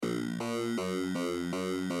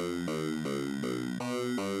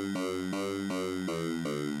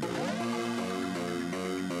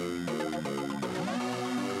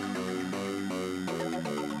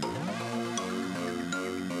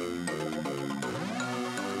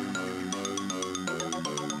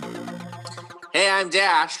Hey, I'm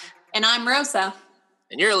Dash. And I'm Rosa.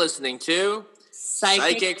 And you're listening to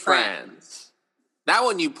Psychic Friends. That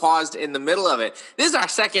one you paused in the middle of it. This is our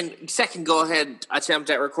second go-ahead attempt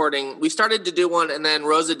at recording. We started to do one, and then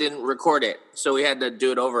Rosa didn't record it, so we had to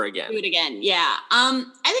do it over again. Do it again, yeah. I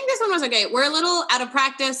think this one was okay. We're a little out of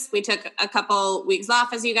practice. We took a couple weeks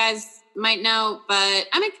off, as you guys might know, but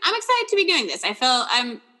I'm excited to be doing this. I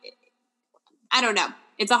don't know.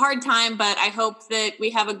 It's a hard time, but I hope that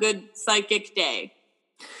we have a good psychic day.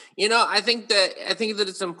 You know, I think that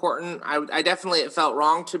it's important. I definitely, it felt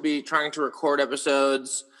wrong to be trying to record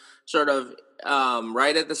episodes sort of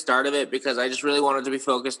right at the start of it, because I just really wanted to be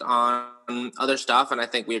focused on other stuff, and I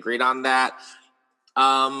think we agreed on that.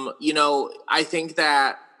 You know, I think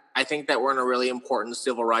that we're in a really important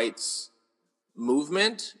civil rights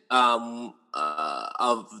movement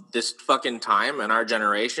of this fucking time and our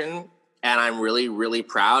generation, and I'm really, really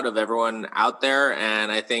proud of everyone out there,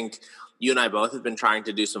 and I think you and I both have been trying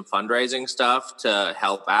to do some fundraising stuff to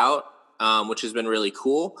help out, which has been really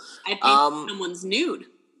cool. I painted someone's nude.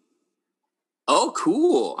 Oh,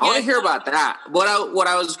 cool! I want to hear about that. What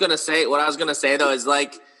I was gonna say though is,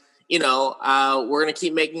 like, you know, we're gonna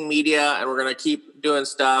keep making media and we're gonna keep doing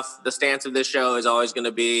stuff. The stance of this show is always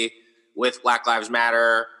gonna be with Black Lives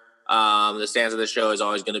Matter. The stance of this show is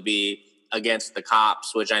always gonna be against the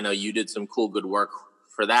cops, which I know you did some cool, good work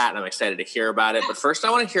for that, and I'm excited to hear about it. But first, I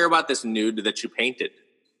want to hear about this nude that you painted.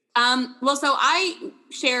 Well, so I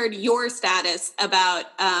shared your status about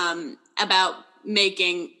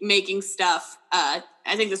making stuff. I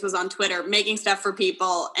think this was on Twitter, making stuff for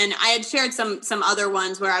people, and I had shared some other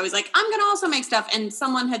ones where I was like, I'm going to also make stuff, and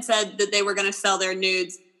someone had said that they were going to sell their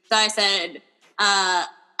nudes. So I said, I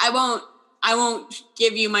won't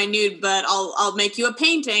give you my nude, but I'll make you a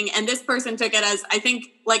painting. And this person took it as, I think,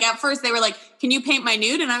 like, at first they were like, can you paint my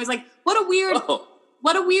nude? And I was like, what a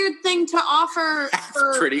weird thing to offer.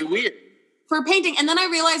 That's pretty weird. For painting. And then I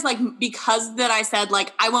realized, like, because that I said,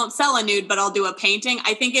 like, I won't sell a nude, but I'll do a painting.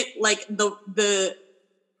 I think it, like, the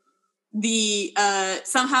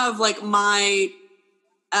somehow of, like, my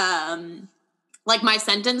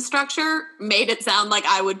sentence structure made it sound like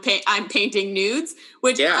I'm painting nudes,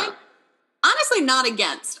 which I'm honestly not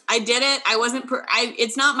against. I did it. I wasn't,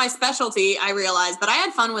 it's not my specialty, I realized, but I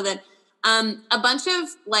had fun with it. A bunch of,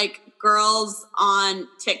 like, girls on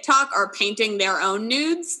TikTok are painting their own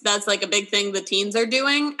nudes. That's, like, a big thing the teens are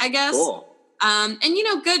doing, I guess. Cool. And, you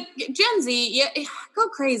know, good Gen Z, yeah, go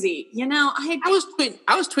crazy. You know, I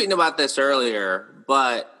was tweeting about this earlier,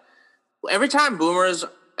 but every time boomers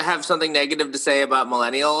have something negative to say about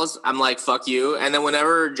millennials, I'm like, fuck you. And then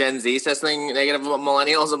whenever Gen Z says something negative about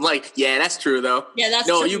millennials, I'm like, yeah, that's true though. Yeah, that's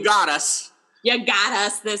true. No, you got us. You got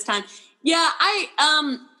us this time. Yeah,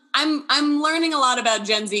 I'm learning a lot about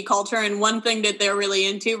Gen Z culture, and one thing that they're really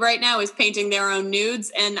into right now is painting their own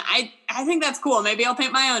nudes, and I think that's cool. Maybe I'll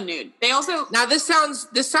paint my own nude. They also now this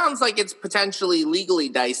sounds like it's potentially legally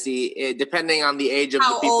dicey, depending on the age of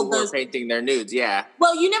the people who are painting their nudes. Yeah.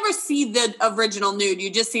 Well, you never see the original nude;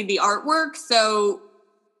 you just see the artwork. So.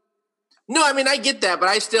 No, I mean, I get that, but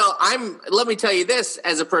let me tell you this,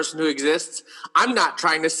 as a person who exists, I'm not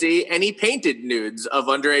trying to see any painted nudes of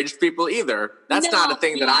underage people either. That's not a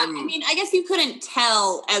thing that I'm... I mean, I guess you couldn't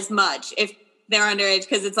tell as much if they're underage,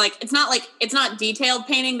 because it's not detailed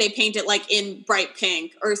painting. They paint it, like, in bright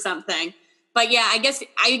pink or something. But yeah, I guess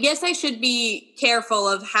I should be careful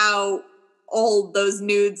of how old those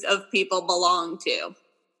nudes of people belong to,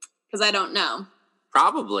 because I don't know.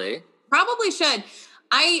 Probably should.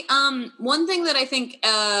 One thing that I think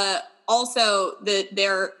also that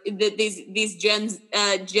these Gen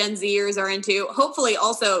Zers are into, hopefully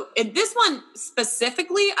also, and this one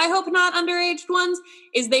specifically, I hope not underaged ones,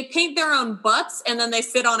 is they paint their own butts and then they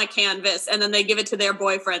sit on a canvas and then they give it to their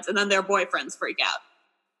boyfriends and then their boyfriends freak out.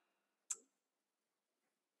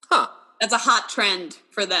 Huh. That's a hot trend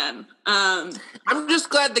for them. I'm just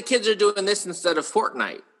glad the kids are doing this instead of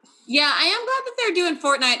Fortnite. Yeah, I am glad that they're doing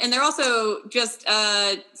Fortnite, and they're also just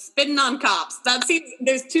spitting on cops.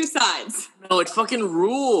 There's two sides. No, it fucking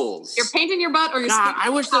rules. You're painting your butt, or you're spitting on cops. I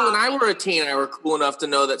wish that when I were a teen, I were cool enough to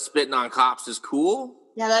know that spitting on cops is cool.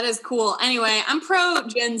 Yeah, that is cool. Anyway, I'm pro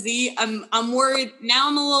Gen Z. I'm worried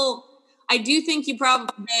now. I do think you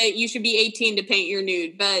should be 18 to paint your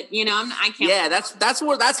nude, but you know, I can't. Yeah, that's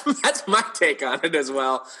my take on it as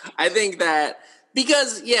well. I think that.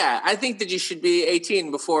 Because, yeah, I think that you should be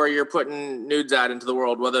 18 before you're putting nudes out into the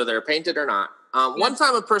world, whether they're painted or not. One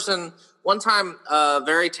time a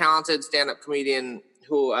very talented stand-up comedian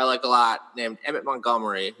who I like a lot named Emmett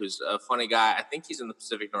Montgomery, who's a funny guy. I think he's in the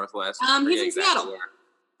Pacific Northwest. He's in Seattle.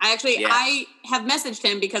 I have messaged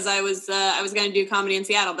him because I was going to do comedy in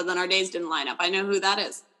Seattle, but then our days didn't line up. I know who that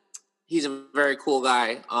is. He's a very cool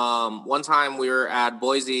guy. One time we were at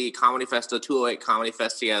Boise Comedy Fest, the 208 Comedy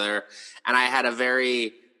Fest together, and I had a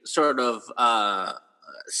very sort of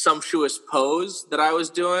sumptuous pose that I was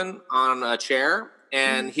doing on a chair,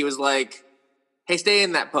 and he was like, hey, stay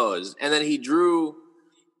in that pose. And then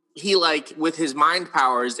he like, with his mind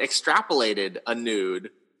powers, extrapolated a nude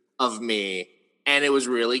of me, and it was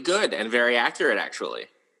really good and very accurate, actually.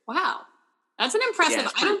 Wow. That's an impressive. Yeah,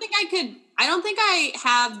 I don't think I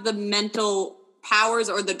have the mental powers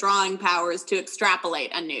or the drawing powers to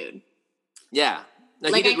extrapolate a nude. Yeah. No,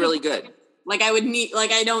 like, he did really good. Like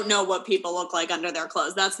I don't know what people look like under their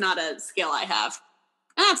clothes. That's not a skill I have.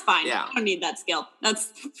 And that's fine. Yeah. I don't need that skill.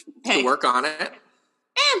 That's to work on it.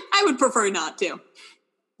 I would prefer not to.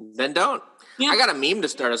 Then don't. Yeah. I got a meme to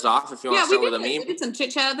start us off if you want to start with a meme. We did some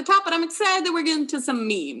chit chat at the top, but I'm excited that we're getting to some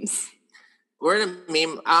memes. We're in a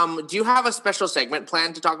meme. Do you have a special segment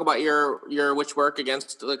planned to talk about your witch work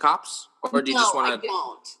against the cops? Or do you just want to? I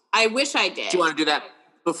don't. I wish I did. Do you want to do that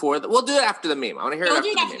before? We'll do it after the meme. I want to hear it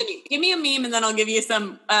after the meme. Give me a meme and then I'll give you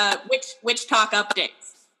some witch talk updates.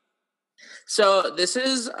 So this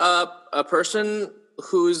is a person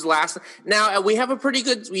whose last... Now, we have a pretty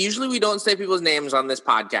good... Usually we don't say people's names on this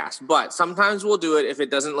podcast, but sometimes we'll do it if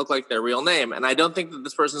it doesn't look like their real name. And I don't think that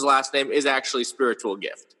this person's last name is actually Spiritual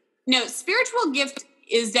Gift. No, Spiritual Gift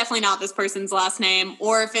is definitely not this person's last name,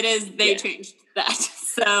 or if it is, they changed that.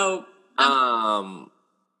 So,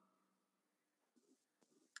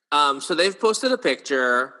 so they've posted a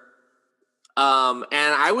picture, and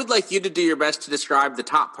I would like you to do your best to describe the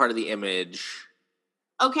top part of the image.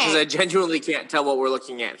 Okay. Because I genuinely can't tell what we're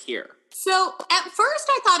looking at here. So at first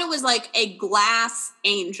I thought it was like a glass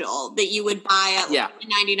angel that you would buy at like a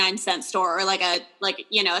 99-cent store or like a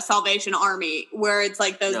Salvation Army where it's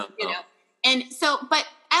like those, And so, but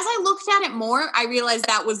as I looked at it more, I realized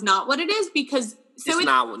that was not what it is because it's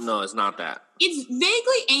not that. It's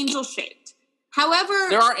vaguely angel shaped. However,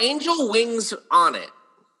 there are angel wings on it.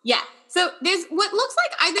 Yeah. So there's what looks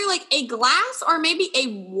like either like a glass or maybe a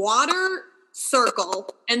water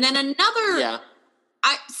circle and then another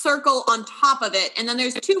circle on top of it, and then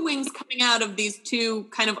there's two wings coming out of these two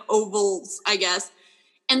kind of ovals, I guess.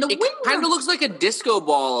 And the wing kind of looks like a disco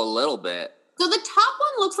ball a little bit. So the top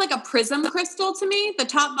one looks like a prism crystal to me. The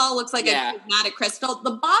top ball looks like a prismatic crystal.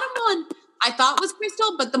 The bottom one I thought was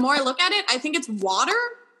crystal, but the more I look at it, I think it's water,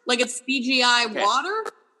 like it's CGI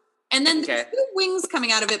water. And then there's two wings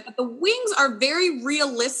coming out of it, but the wings are very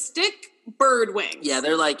realistic bird wings. Yeah,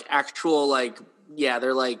 they're like actual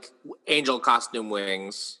they're like angel costume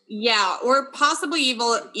wings. Yeah, or possibly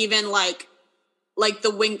even like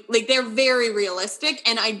the wing, like they're very realistic.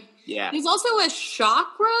 And there's also a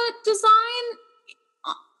chakra design,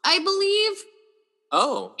 I believe.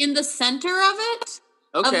 Oh. In the center of it.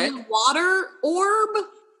 Okay. Of the water orb.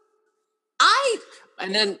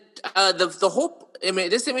 And then the whole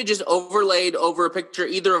this image is overlaid over a picture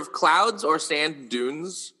either of clouds or sand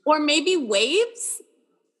dunes. Or maybe waves.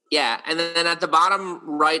 Yeah, and then at the bottom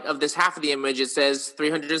right of this half of the image, it says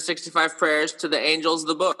 365 prayers to the angels of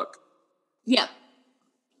the book. Yep.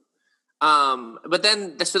 But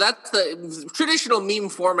then, so that's the traditional meme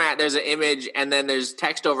format. There's an image and then there's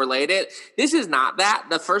text overlaid it. This is not that.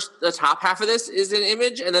 The top half of this is an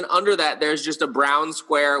image, and then under that, there's just a brown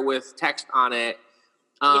square with text on it.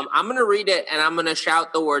 I'm going to read it, and I'm going to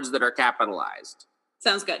shout the words that are capitalized.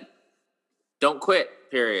 Sounds good. Don't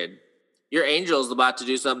quit, period. Your angel's about to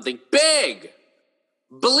do something big.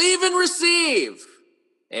 Believe and receive.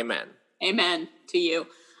 Amen. Amen to you.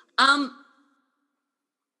 So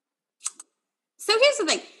here's the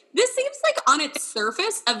thing. This seems like on its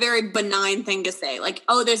surface a very benign thing to say. Like,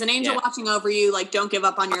 oh, there's an angel watching over you. Like, don't give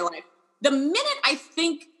up on your life. The minute I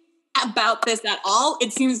think about this at all,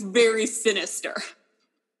 it seems very sinister.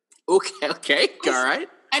 Okay. All right.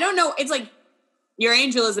 I don't know. It's like, your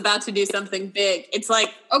angel is about to do something big. It's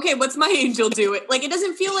like, okay, what's my angel doing? Like, it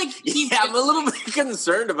doesn't feel like he's... Yeah, I'm a little bit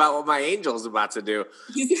concerned about what my angel's about to do.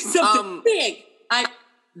 He's doing something big.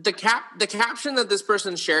 The caption that this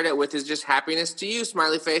person shared it with is just happiness to you,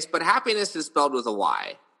 smiley face, but happiness is spelled with a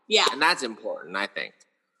Y. Yeah. And that's important, I think.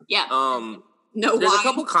 Yeah. There's a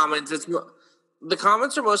couple comments. The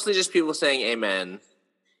comments are mostly just people saying amen.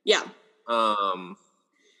 Yeah.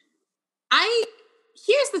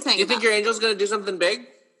 Here's the thing. Do you think your angel's going to do something big?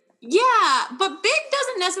 Yeah, but big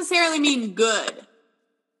doesn't necessarily mean good.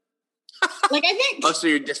 Like, I think... Oh, so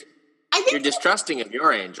you're distrusting of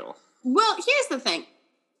your angel. Well, here's the thing.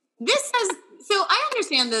 So I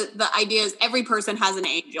understand the idea is every person has an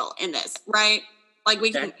angel in this, right? Like,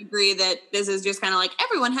 we can agree that this is just kind of like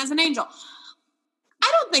everyone has an angel.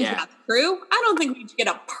 I don't think that's true. I don't think we should get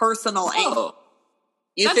a personal angel.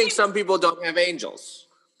 You think some people don't have angels?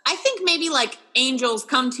 I think maybe like angels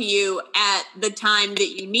come to you at the time that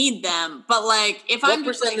you need them, but like if what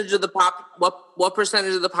percentage of the what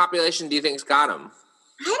percentage of the population do you think's got them?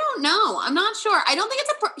 I don't know. I'm not sure. I don't think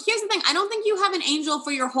it's here's the thing. I don't think you have an angel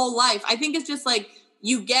for your whole life. I think it's just like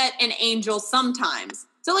you get an angel sometimes.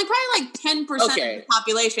 So like probably like 10% of the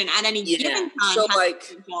population at any given time has an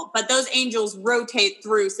angel, but those angels rotate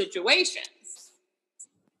through situations.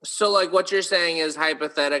 So like what you're saying is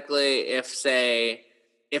hypothetically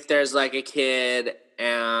if there's like a kid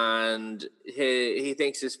and he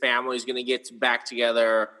thinks his family's going to get back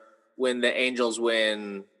together when the Angels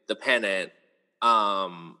win the pennant,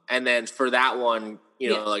 and then for that one, you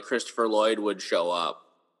know, like Christopher Lloyd would show up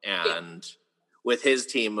and with his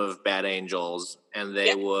team of bad angels, and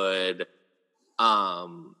they would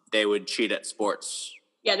cheat at sports.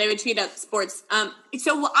 Yeah, they would cheat at sports.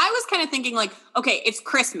 So I was kind of thinking like, okay, it's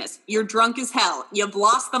Christmas. You're drunk as hell. You've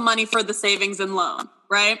lost the money for the savings and loan,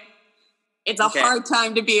 right? It's a hard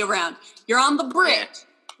time to be around. You're on the bridge,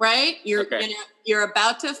 right? You're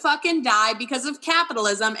about to fucking die because of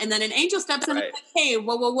capitalism, and then an angel steps in and says, hey,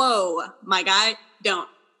 whoa, my guy, don't.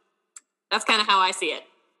 That's kind of how I see it.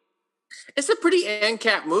 It's a pretty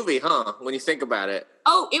ANCAP movie, huh? When you think about it.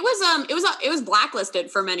 Oh, it was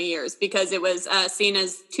blacklisted for many years because it was seen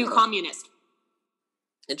as too communist.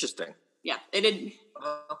 Interesting. Yeah, it did.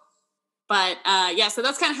 But so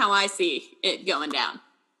that's kind of how I see it going down.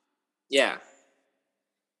 Yeah.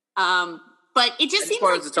 But it just seems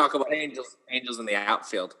wanted to talk about angels in the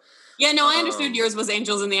outfield. Yeah, no, I understood yours was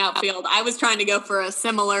angels in the outfield. I was trying to go for a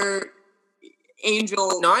similar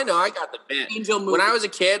angel. No, I know. I got the bit. Angel movie. When I was a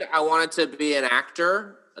kid, I wanted to be an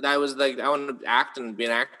actor. I wanted to act and be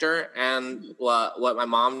an actor. And what my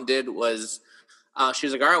mom did was, she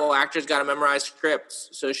was like, all right, well, actors got to memorize scripts.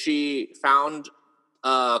 So she found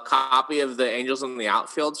a copy of the Angels in the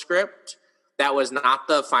Outfield script that was not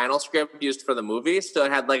the final script used for the movie. So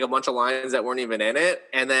it had like a bunch of lines that weren't even in it.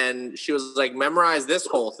 And then she was like, memorize this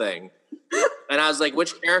whole thing. And I was like,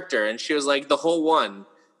 which character? And she was like, the whole one.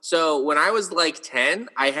 So when I was like 10,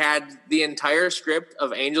 I had the entire script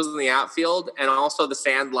of Angels in the Outfield and also The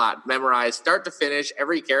Sandlot memorized start to finish,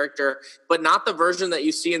 every character, but not the version that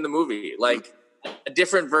you see in the movie, like a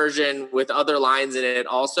different version with other lines in it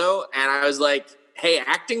also. And I was like, hey,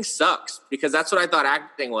 acting sucks, because that's what I thought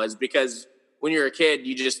acting was, because when you're a kid,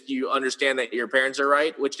 you understand that your parents are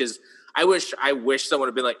right, which is, I wish someone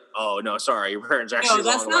would been like, oh, no, sorry, your parents are actually wrong.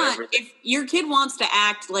 No, that's not. If your kid wants to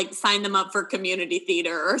act, like sign them up for community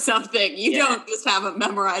theater or something. You don't just have them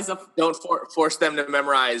memorize them. Don't force them to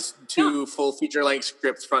memorize two full feature-length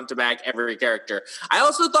scripts front to back, every character. I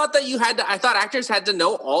also thought that I thought actors had to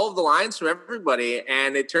know all of the lines from everybody,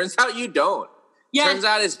 and it turns out you don't. Yeah. Turns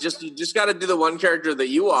out you just got to do the one character that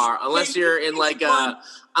you are, unless you're in like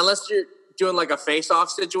unless you're doing like a face-off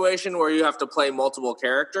situation where you have to play multiple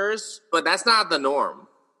characters, but that's not the norm.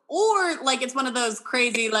 Or like it's one of those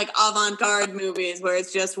crazy like avant-garde movies where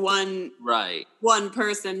it's just one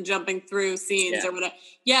person jumping through scenes or whatever.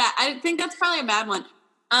 Yeah, I think that's probably a bad one.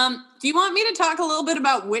 Do you want me to talk a little bit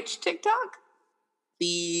about Witch TikTok?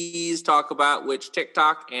 Please talk about Witch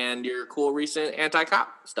TikTok and your cool recent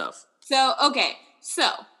anti-cop stuff. So early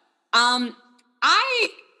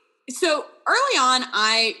on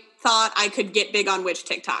I thought I could get big on witch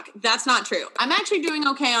TikTok. That's not true. I'm actually doing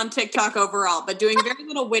okay on TikTok overall, but doing very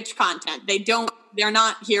little witch content. They're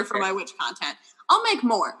not here for my witch content. I'll make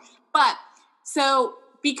more. But so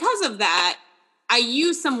because of that, I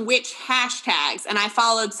used some witch hashtags and I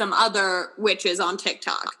followed some other witches on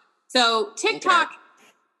TikTok. So TikTok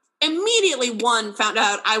immediately found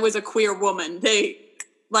out I was a queer woman. They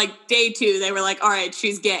like day 2, they were like, all right,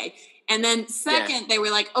 she's gay. And then second, they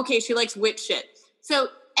were like, okay, she likes witch shit. So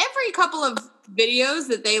every couple of videos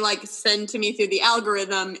that they like send to me through the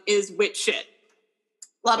algorithm is witch shit.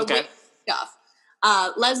 A lot of witch stuff.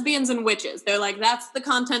 Lesbians and witches. They're like, that's the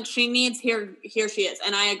content she needs. Here she is.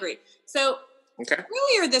 And I agree. So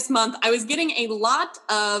earlier this month, I was getting a lot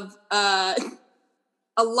of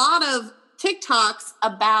TikToks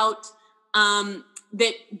about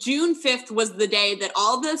that June 5th was the day that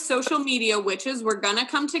all the social media witches were going to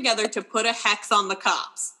come together to put a hex on the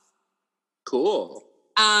cops. Cool.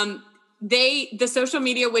 The social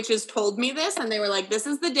media witches told me this, and they were like, this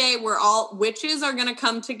is the day where all witches are going to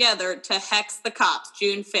come together to hex the cops,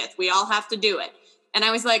 June 5th. We all have to do it. And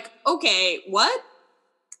I was like, okay, what?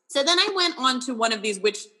 So then I went on to one of these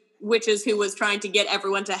witches who was trying to get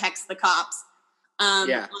everyone to hex the cops on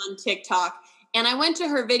TikTok. And I went to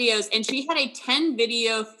her videos, and she had a 10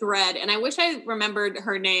 video thread. And I wish I remembered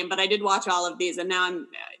her name, but I did watch all of these. And now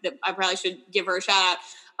I probably should give her a shout out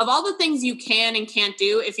of all the things you can and can't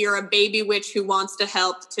do if you're a baby witch who wants to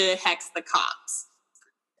help to hex the cops.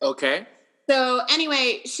 Okay. So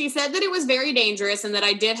anyway, she said that it was very dangerous and that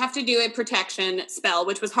I did have to do a protection spell,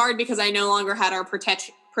 which was hard because I no longer had our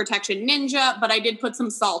protection ninja, but I did put some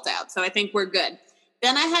salt out. So I think we're good.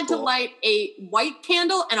 Then I had to light a white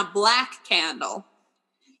candle and a black candle.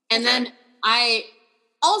 And then I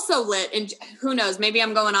also lit, and who knows, maybe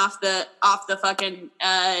I'm going off the fucking,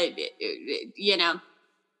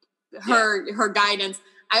 her guidance.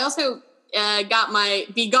 I also got my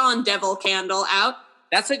Begone Devil candle out.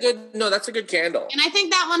 That's a good candle. And I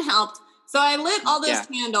think that one helped. So I lit all those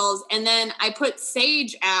candles, and then I put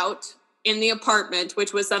sage out in the apartment,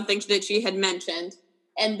 which was something that she had mentioned.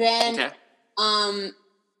 And then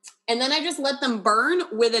I just let them burn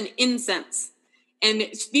with an incense.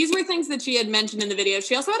 And these were things that she had mentioned in the video.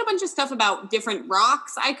 She also had a bunch of stuff about different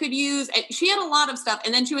rocks I could use. And she had a lot of stuff.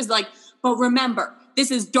 And then she was like, but remember,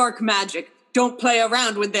 this is dark magic. Don't play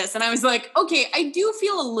around with this. And I was like, okay, I do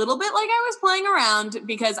feel a little bit like I was playing around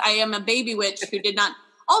because I am a baby witch who did not.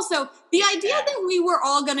 Also, the idea that we were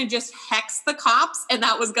all going to just hex the cops and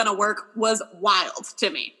that was going to work was wild to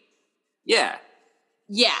me. Yeah.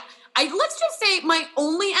 Yeah. Let's just say my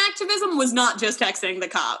only activism was not just hexing the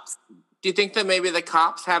cops. Do you think that maybe the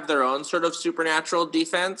cops have their own sort of supernatural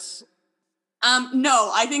defense?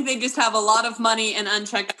 No, I think they just have a lot of money and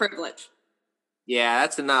unchecked privilege. Yeah,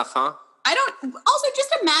 that's enough, huh? Also,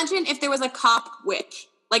 just imagine if there was a cop witch.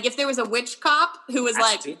 Like if there was a witch cop who was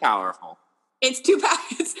that's too powerful. It's too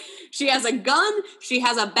powerful. She has a gun, she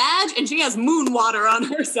has a badge, and she has moon water on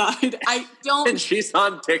her side. And she's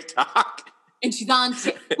on TikTok. And she's on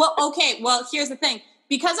well, here's the thing.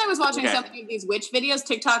 Because I was watching so many of these witch videos,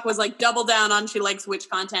 TikTok was like double down on she likes witch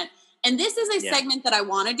content. And this is a segment that I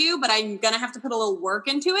want to do, but I'm going to have to put a little work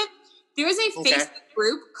into it. There is a Facebook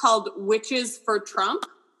group called Witches for Trump.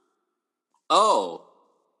 Oh.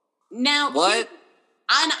 Now, what?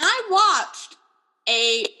 And I watched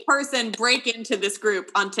a person break into this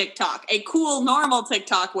group on TikTok, a cool, normal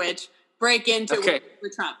TikTok witch break into Witches for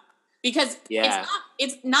Trump. Because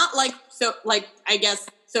it's not like, I guess,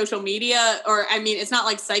 social media, or I mean, it's not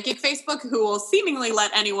like psychic Facebook who will seemingly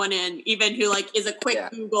let anyone in, even who like is a quick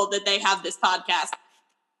Google that they have this podcast.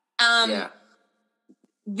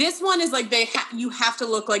 This one is like you have to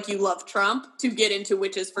look like you love Trump to get into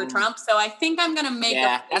Witches for Trump. So I think I'm going to make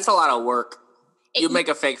that's a lot of work. You make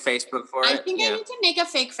a fake Facebook for it. I think I need to make a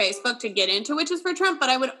fake Facebook to get into Witches for Trump, but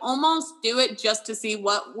I would almost do it just to see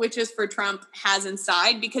what Witches for Trump has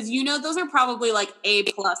inside, because those are probably like A+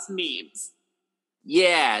 memes.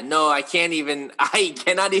 Yeah, no, I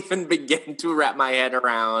cannot even begin to wrap my head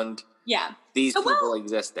around these people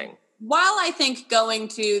existing. While I think going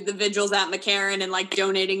to the vigils at McCarran and like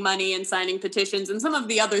donating money and signing petitions and some of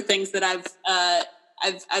the other things that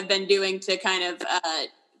I've been doing to kind of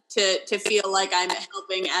to feel like I'm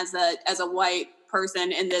helping as a white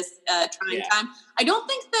person in this trying time, I don't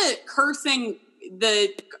think the cursing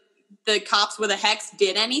the cops with a hex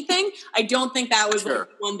did anything. I don't think that was the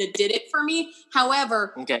one that did it for me.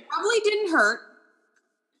 However, probably didn't hurt.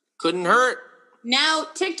 Couldn't hurt. Now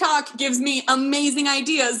TikTok gives me amazing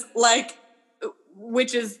ideas like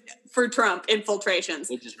Witches for Trump infiltrations.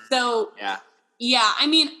 So I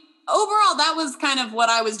mean, overall, that was kind of what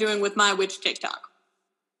I was doing with my witch TikTok.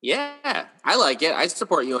 Yeah, I like it. I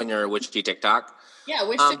support you on your witchy TikTok.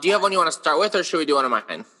 Yeah, do you have one you want to start with, or should we do one of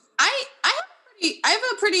mine? I have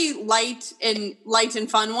a pretty light and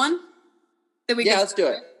fun one that we let's do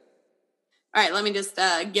it. All right, let me just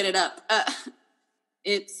get it up.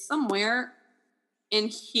 It's somewhere in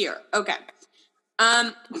here. Okay.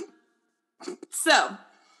 So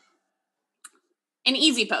an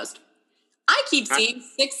easy post. I keep seeing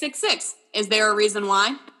 666. Is there a reason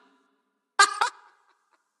why?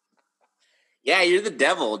 Yeah, you're the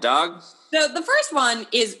devil, dog. So the first one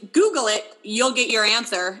is Google it. You'll get your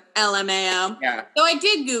answer, LMAO. Yeah. So I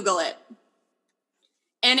did Google it.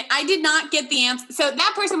 And I did not get the answer. So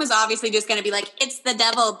that person was obviously just going to be like, it's the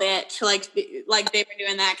devil, bitch. Like they were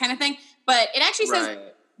doing that kind of thing. But it actually says,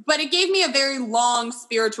 but it gave me a very long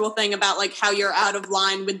spiritual thing about like how you're out of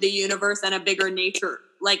line with the universe and a bigger nature,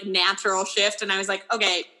 like natural shift. And I was like,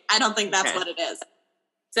 okay, I don't think that's what it is.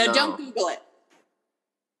 So don't Google it.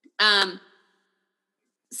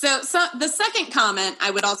 So the second comment I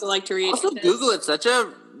would also like to read. Also, Google it. Such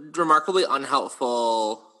a remarkably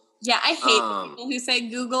unhelpful. Yeah, I hate people who say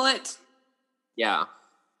Google it. Yeah.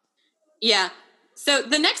 Yeah. So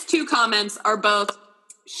the next two comments are both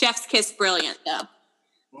chef's kiss brilliant, though.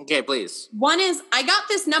 Okay, please. One is, I got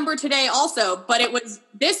this number today also, but it was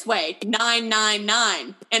this way,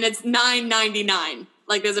 999, and it's 999.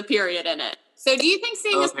 Like there's a period in it. So do you think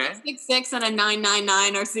seeing a 666 and a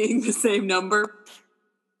 999 are seeing the same number?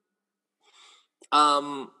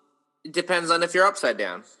 It depends on if you're upside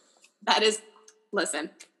down. That is,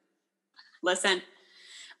 listen.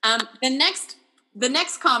 The next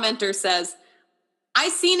commenter says, I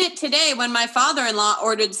seen it today when my father-in-law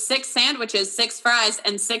ordered 6 sandwiches, 6 fries,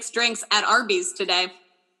 and 6 drinks at Arby's today.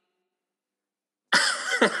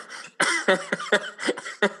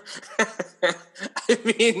 I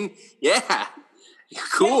mean, yeah,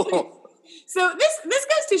 cool. So this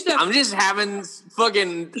goes to show. I'm just having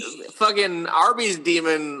fucking Arby's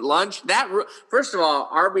demon lunch. First of all,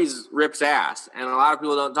 Arby's rips ass, and a lot of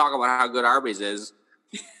people don't talk about how good Arby's is.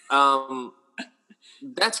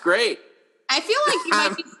 That's great. I feel like you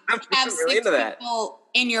might have really 6 people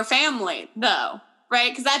in your family, though,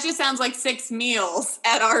 right? Because that just sounds like 6 meals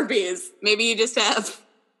at Arby's. Maybe you just have.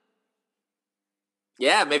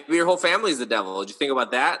 Yeah, maybe your whole family's the devil. Did you think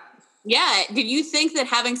about that? Yeah. Did you think that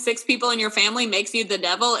having 6 people in your family makes you the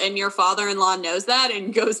devil and your father-in-law knows that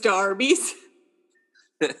and goes to Arby's?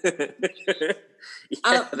 That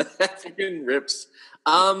fucking rips.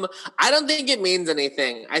 I don't think it means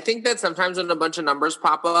anything. I think that sometimes when a bunch of numbers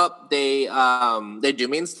pop up, they do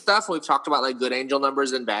mean stuff. We've talked about like good angel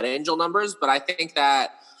numbers and bad angel numbers, but I think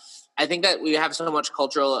that we have so much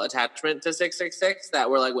cultural attachment to 666 that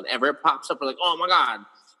we're like, whenever it pops up, we're like, oh my God.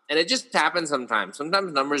 And it just happens sometimes.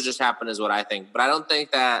 Sometimes numbers just happen is what I think. But I don't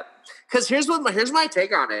think that, because here's my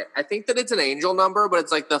take on it. I think that it's an angel number, but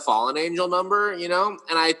it's like the fallen angel number, you know?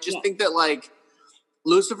 And I just think that like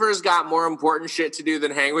Lucifer's got more important shit to do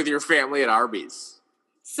than hang with your family at Arby's.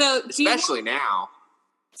 So especially now.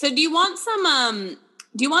 So do you want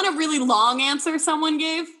a really long answer someone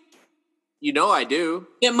gave? You know I do.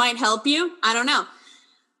 It might help you. I don't know.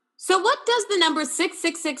 So what does the number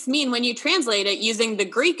 666 mean when you translate it using the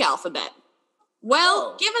Greek alphabet?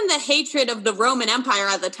 Well, given the hatred of the Roman Empire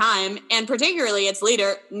at the time, and particularly its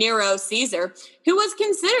leader, Nero Caesar, who was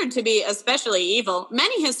considered to be especially evil,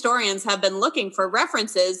 many historians have been looking for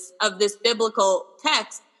references of this biblical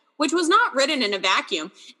text, which was not written in a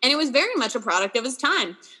vacuum, and it was very much a product of his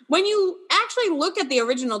time. When you actually look at the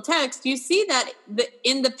original text, you see that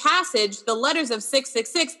in the passage, the letters of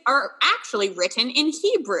 666 are actually written in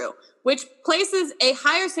Hebrew, which places a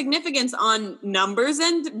higher significance on numbers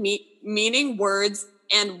and meaning words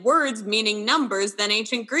and words meaning numbers than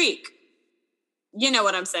ancient Greek. You know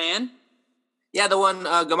what I'm saying? Yeah, the one,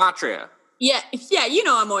 Gematria. Yeah, you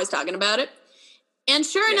know I'm always talking about it. And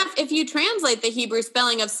sure enough, if you translate the Hebrew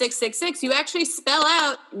spelling of 666, you actually spell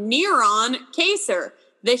out Neron Caesar,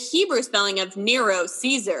 the Hebrew spelling of Nero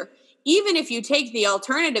Caesar. Even if you take the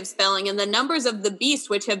alternative spelling and the numbers of the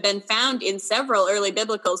beast, which have been found in several early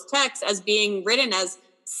biblical texts as being written as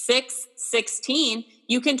 616,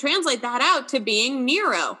 you can translate that out to being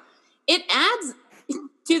Nero. It adds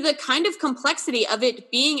to the kind of complexity of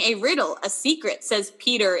it being a riddle, a secret, says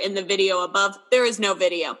Peter in the video above. There is no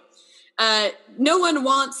video. No one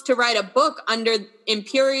wants to write a book under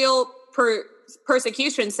imperial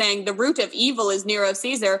persecution saying the root of evil is Nero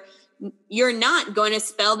Caesar. You're not going to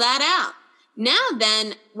spell that out. Now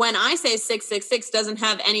then, when I say 666 doesn't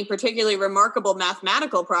have any particularly remarkable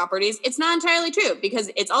mathematical properties, it's not entirely true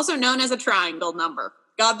because it's also known as a triangle number.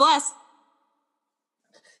 God bless.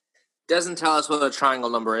 Doesn't tell us what a triangle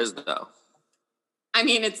number is, though. I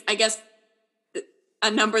mean, it's, I guess,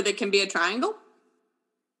 a number that can be a triangle.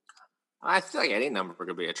 I feel like any number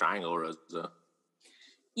could be a triangle, Rosa.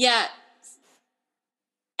 Yeah.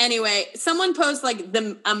 Anyway, someone posts like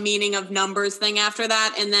a meaning of numbers thing after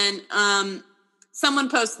that, and then someone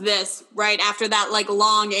posts this right after that, like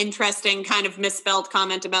long, interesting, kind of misspelled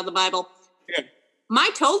comment about the Bible. Yeah.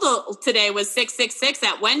 My total today was 666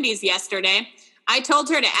 at Wendy's yesterday. I told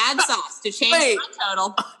her to add sauce to change my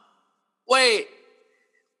total. Wait,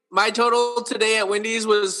 my total today at Wendy's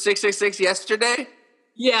was 666 yesterday?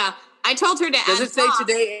 Yeah. I told her to add sauce. Does it say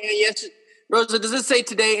today and yesterday? Rosa, does it say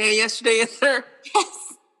today and yesterday in there? Yes.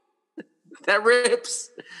 That rips.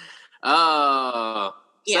 Oh.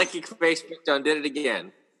 Psychic Facebook done did it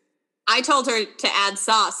again. I told her to add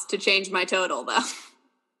sauce to change my total, though.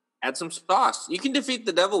 Add some sauce. You can defeat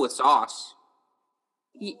the devil with sauce.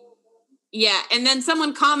 Yeah, and then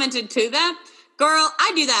someone commented to that. Girl,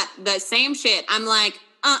 I do the same shit. I'm like,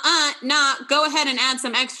 nah, go ahead and add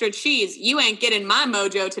some extra cheese. You ain't getting my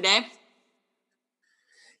mojo today.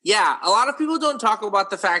 Yeah, a lot of people don't talk about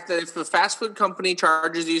the fact that if the fast food company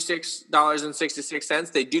charges you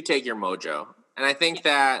 $6.66, they do take your mojo. And I think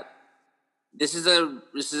that this is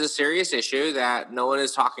a serious issue that no one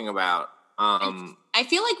is talking about. I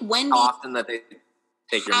feel like Wendy's how often that they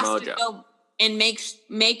take your mojo to go and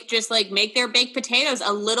make their baked potatoes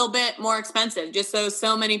a little bit more expensive, just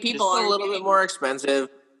so many people are a little bit more expensive,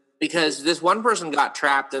 because this one person got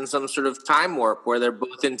trapped in some sort of time warp where they're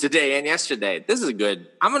both in today and yesterday. This is good.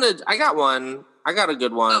 I got one. I got a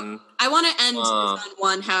good one. Oh, I want to end this on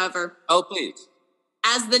one, however. Oh, please.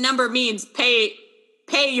 As the number means, pay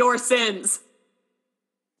your sins.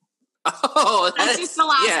 Oh, that's just the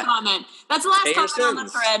last comment. That's the last comment on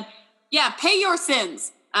the thread. Yeah, pay your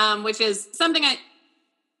sins, which is something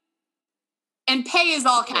and pay is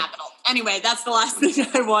all capital. Anyway, that's the last thing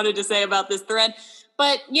I wanted to say about this thread.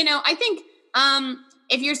 But, I think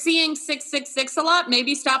if you're seeing 666 a lot,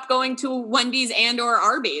 maybe stop going to Wendy's and or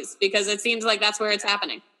Arby's, because it seems like that's where it's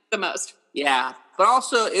happening the most. Yeah, but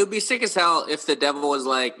also it would be sick as hell if the devil was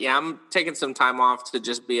like, yeah, I'm taking some time off to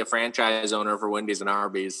just be a franchise owner for Wendy's and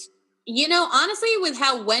Arby's. Honestly, with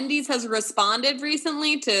how Wendy's has responded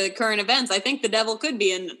recently to current events, I think the devil could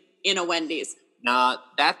be in a Wendy's. No,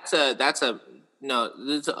 okay.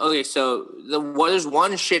 So there's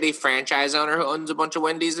one shitty franchise owner who owns a bunch of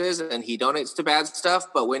Wendy's, and he donates to bad stuff.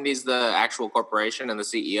 But Wendy's, the actual corporation and the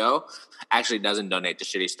CEO, actually doesn't donate to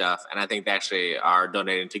shitty stuff, and I think they actually are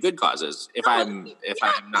donating to good causes. I'm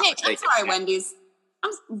not mistaken. I'm sorry, Wendy's.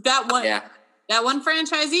 That one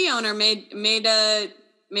franchisee owner made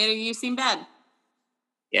you seem bad.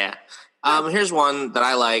 Yeah. Here's one that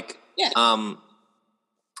I like. Yeah.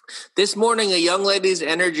 This morning, a young lady's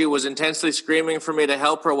energy was intensely screaming for me to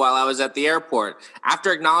help her while I was at the airport.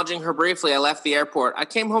 After acknowledging her briefly, I left the airport. I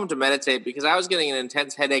came home to meditate because I was getting an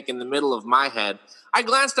intense headache in the middle of my head. I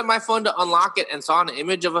glanced at my phone to unlock it and saw an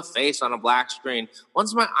image of a face on a black screen.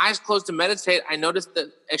 Once my eyes closed to meditate, I noticed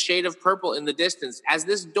a shade of purple in the distance. As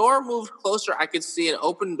this door moved closer, I could see an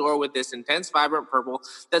open door with this intense, vibrant purple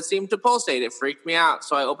that seemed to pulsate. It freaked me out,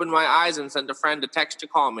 so I opened my eyes and sent a friend a text to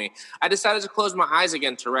call me. I decided to close my eyes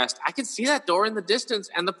again to rest. I could see that door in the distance,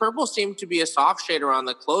 and the purple seemed to be a soft shade around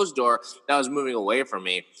the closed door that was moving away from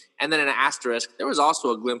me. And then an asterisk, there was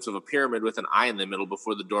also a glimpse of a pyramid with an eye in the middle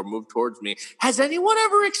before the door moved towards me. Has anyone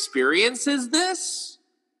ever experienced this?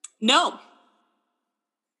 No.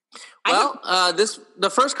 Well,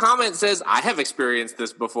 the first comment says, I have experienced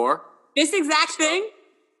this before. This exact thing?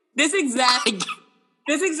 This exact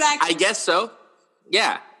I guess so.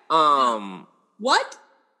 Yeah. What?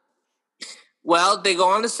 Well, they go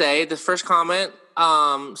on to say, the first comment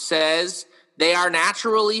says, they are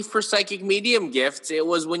naturally for psychic medium gifts. It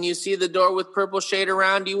was when you see the door with purple shade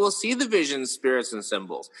around, you will see the visions, spirits, and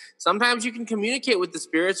symbols. Sometimes you can communicate with the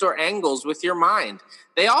spirits or angles with your mind.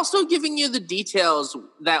 They also giving you the details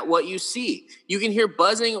that what you see. You can hear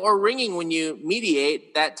buzzing or ringing when you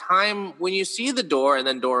mediate that time when you see the door and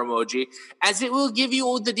then door emoji, as it will give you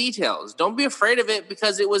all the details. Don't be afraid of it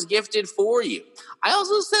because it was gifted for you. I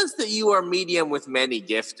also sense that you are medium with many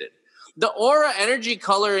gifted. The aura, energy,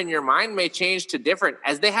 color in your mind may change to different,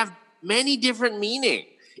 as they have many different meaning.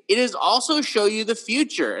 It is also show you the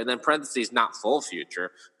future, and then parentheses, not full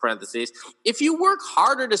future, parentheses. If you work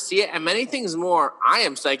harder to see it and many things more, I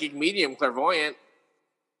am psychic, medium, clairvoyant.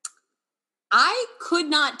 I could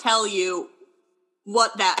not tell you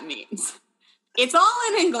what that means. It's all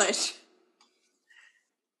in English.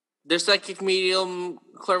 They're psychic, medium,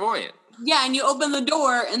 clairvoyant. Yeah, and you open the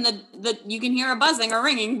door, and the you can hear a buzzing or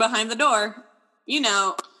ringing behind the door.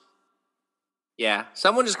 Yeah,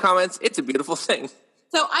 someone just comments, it's a beautiful thing.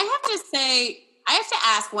 So I have to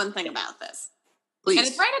ask one thing about this. Please. And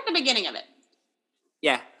it's right at the beginning of it.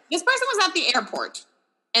 Yeah. This person was at the airport,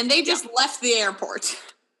 and they just left the airport.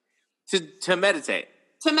 To meditate.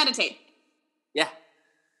 To meditate. Yeah.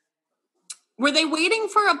 Were they waiting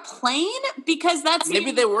for a plane? Because that's...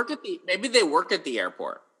 Maybe they work at the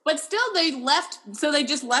airport. But still, they left, so they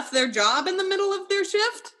just left their job in the middle of their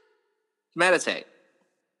shift? Meditate.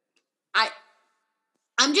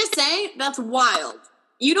 I'm just saying, that's wild.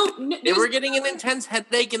 You don't... They were getting an intense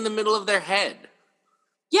headache in the middle of their head.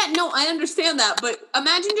 Yeah, no, I understand that, but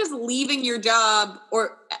imagine just leaving your job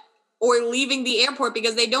or leaving the airport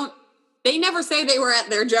because they never say they were at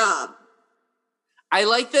their job. I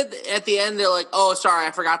like that at the end, they're like, oh, sorry,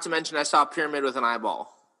 I forgot to mention I saw a pyramid with an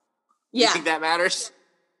eyeball. Yeah. You think that matters?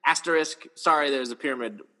 Asterisk, sorry, there's a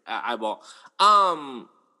pyramid eyeball.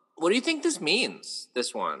 What do you think this means,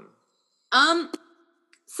 this one? So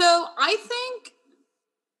I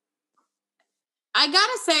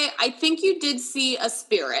gotta say, I think you did see a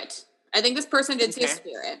spirit. I think this person did see a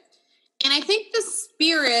spirit. And I think the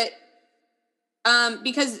spirit,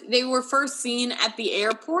 because they were first seen at the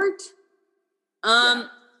airport,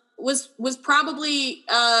 was probably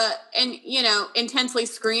and intensely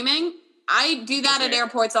screaming. I do that at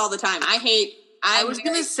airports all the time. I was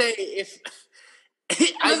gonna say if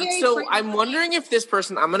I'm wondering if this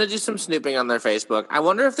person, I'm gonna do some snooping on their Facebook. I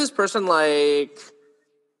wonder if this person like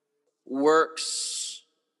works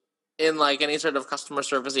in like any sort of customer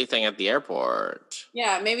servicey thing at the airport.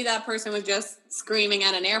 Yeah, maybe that person was just screaming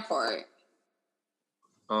at an airport.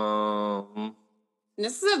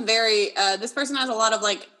 This is a very this person has a lot of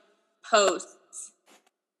like posts,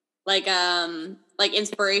 like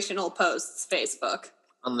inspirational posts, Facebook.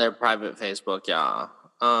 On their private Facebook, yeah.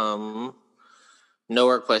 No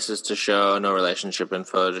workplaces to show, no relationship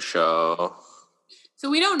info to show. So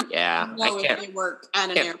we don't know if they work at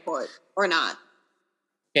an airport or not.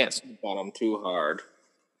 Can't snoop on them too hard.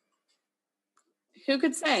 Who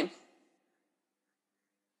could say?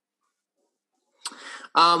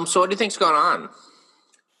 So what do you think's going on?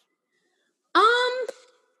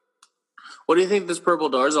 What do you think this purple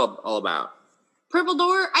door is all about? Purple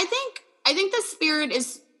door? I think the spirit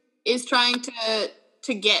is trying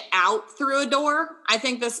to get out through a door. I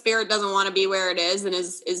think the spirit doesn't want to be where it is and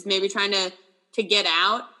is maybe trying to get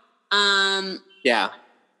out. Yeah.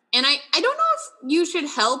 And I don't know if you should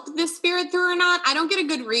help this spirit through or not. I don't get a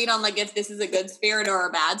good read on like if this is a good spirit or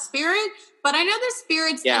a bad spirit. But I know the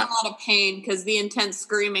spirit's in a lot of pain because the intense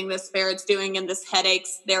screaming the spirit's doing and this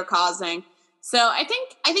headaches they're causing. So I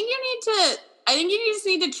think you just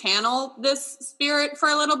need to channel this spirit for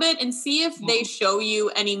a little bit and see if they show you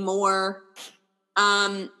any more,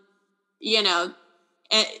 any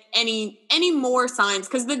more signs.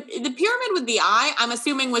 Because the pyramid with the eye, I'm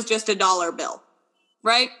assuming was just a dollar bill,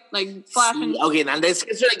 right? Like flashing. Okay, now this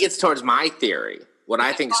sort of gets towards my theory. What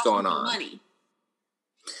I think's going on. Money.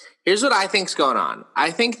 Here's what I think's going on.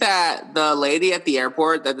 I think that the lady at the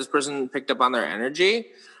airport that this person picked up on their energy,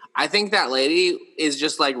 I think that lady is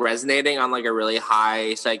just like resonating on like a really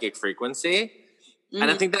high psychic frequency. Mm-hmm.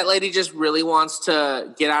 And I think that lady just really wants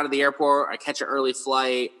to get out of the airport or catch an early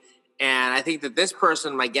flight. And I think that this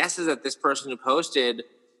person, my guess is that this person who posted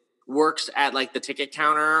works at like the ticket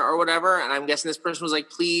counter or whatever. And I'm guessing this person was like,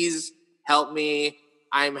 please help me.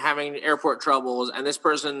 I'm having airport troubles. And this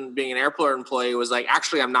person, being an airport employee, was like,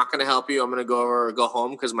 actually, I'm not going to help you. I'm going to go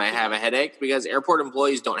home because I have a headache, because airport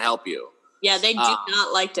employees don't help you. Yeah, they do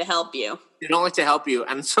not like to help you. They don't like to help you.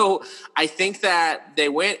 And so I think that they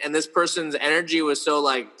went, and this person's energy was so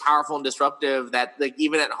like powerful and disruptive that like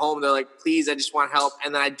even at home, they're like, please, I just want help.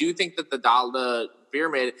 And then I do think that the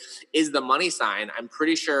pyramid is the money sign. I'm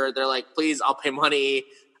pretty sure they're like, please, I'll pay money.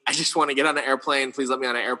 I just want to get on an airplane. Please let me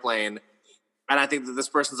on an airplane. And I think that this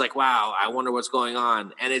person's like, wow, I wonder what's going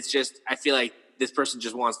on. And it's just, I feel like this person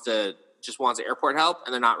just wants airport help,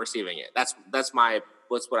 and they're not receiving it. That's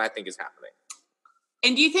what I think is happening.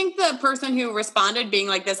 And do you think the person who responded being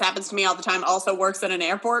like, this happens to me all the time, also works at an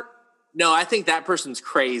airport? No, I think that person's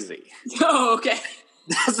crazy. Oh, okay.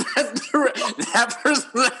 That person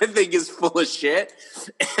I think is full of shit.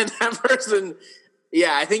 And that person,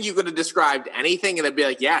 yeah, I think you could have described anything and it'd be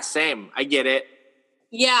like, yeah, same. I get it.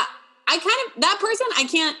 Yeah. That person I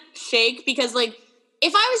can't shake, because like,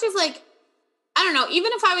 if I was just like, I don't know,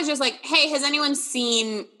 even if I was just like, hey, has anyone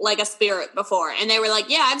seen like a spirit before? And they were like,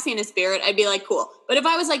 yeah, I've seen a spirit. I'd be like, cool. But if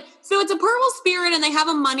I was like, so it's a purple spirit and they have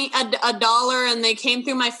a dollar and they came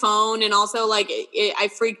through my phone and also like I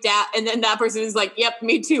freaked out. And then that person is like, yep,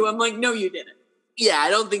 me too. I'm like, no, you didn't. Yeah, I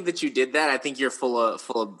don't think that you did that. I think you're full of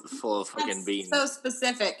fucking beans. So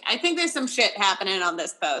specific. I think there's some shit happening on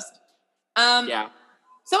this post. Yeah.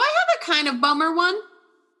 So I have a kind of bummer one.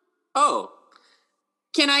 Oh.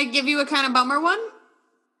 Can I give you a kind of bummer one?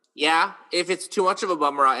 Yeah. If it's too much of a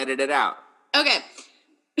bummer, I'll edit it out. Okay.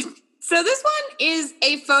 So this one is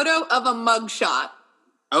a photo of a mugshot.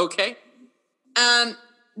 Okay.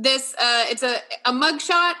 It's a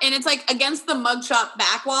mugshot, and it's like against the mugshot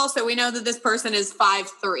back wall, so we know that this person is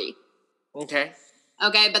 5'3". Okay.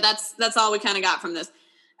 Okay, but that's all we kind of got from this.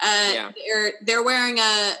 Yeah. They're wearing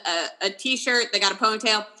a t-shirt. They got a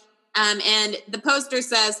ponytail, and the poster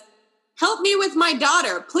says, "Help me with my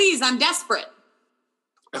daughter, please. I'm desperate."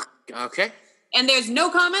 Okay. And there's no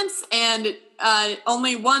comments and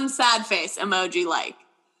only one sad face emoji. Like,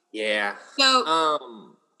 yeah. So,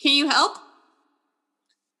 can you help?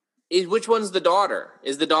 Which one's the daughter?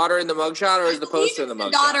 Is the daughter in the mugshot, or is the poster in the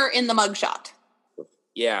mugshot? The daughter in the mugshot.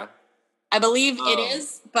 Yeah. I believe it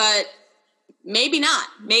is, but maybe not.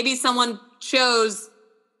 Maybe someone chose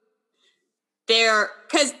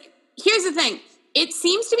because here's the thing. It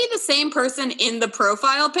seems to be the same person in the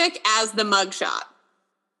profile pic as the mugshot.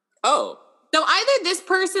 Oh. So either this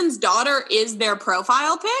person's daughter is their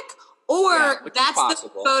profile pic, Or which is that's the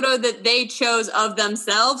possible. photo that they chose of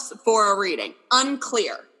themselves for a reading.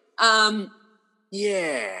 Unclear.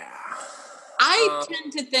 Yeah. I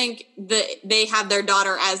tend to think that they have their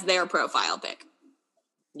daughter as their profile pic.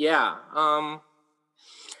 Yeah.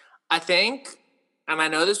 I think, and I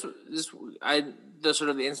know the sort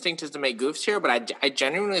of the instinct is to make goofs here, but I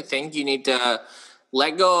genuinely think you need to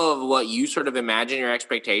let go of what you sort of imagine your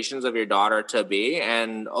expectations of your daughter to be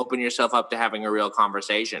and open yourself up to having a real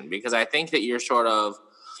conversation, because I think that you're sort of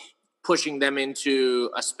pushing them into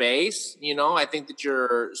a space, I think that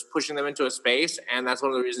you're pushing them into a space, and that's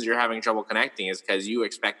one of the reasons you're having trouble connecting is because you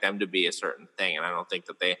expect them to be a certain thing, and I don't think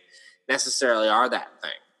that they necessarily are that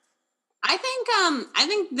thing. I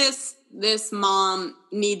think this mom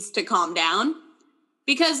needs to calm down,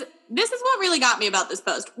 because this is what really got me about this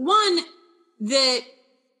post. One, that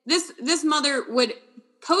this mother would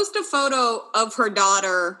post a photo of her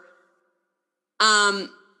daughter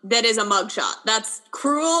that is a mugshot. That's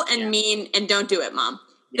cruel and mean, and don't do it, Mom.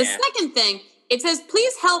 Yeah. The second thing, it says,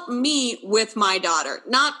 please help me with my daughter,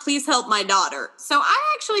 not please help my daughter. So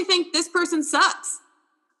I actually think this person sucks.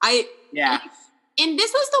 And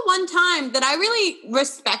this was the one time that I really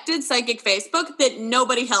respected Psychic Facebook, that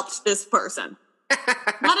nobody helped this person.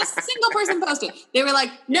 Not a single person posted. They were like,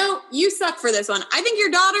 no, you suck for this one. I think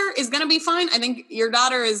your daughter is going to be fine. I think your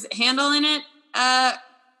daughter is handling it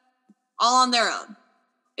all on their own,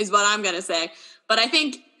 is what I'm going to say. But I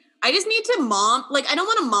think I just need to I don't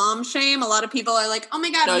want to mom shame. A lot of people are like, oh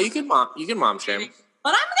my God. No, you can mom shame.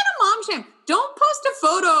 But I'm going to mom shame. Don't post a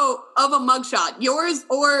photo of a mugshot, yours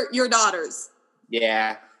or your daughter's.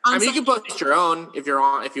 Yeah. You can post your own if you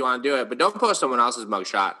want to do it, but don't post someone else's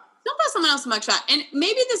mugshot. Don't post someone else's mugshot. And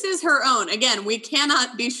maybe this is her own. Again, we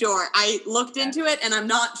cannot be sure. I looked into it and I'm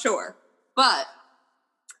not sure. But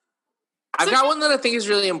I've got one that I think is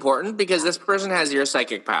really important, because this person has your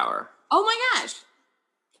psychic power. Oh my gosh.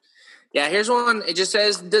 Yeah, here's one. It just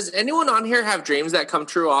says, does anyone on here have dreams that come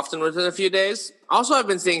true often within a few days? Also, I've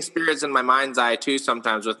been seeing spirits in my mind's eye too,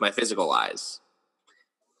 sometimes with my physical eyes.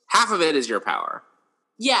 Half of it is your power.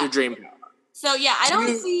 Yeah. Your dream power. So, yeah, I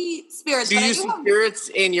don't see spirits. Do you see spirits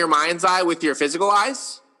in your mind's eye with your physical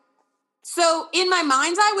eyes? So, in my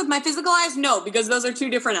mind's eye with my physical eyes, no, because those are two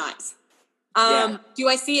different eyes. Do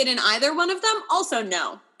I see it in either one of them? Also,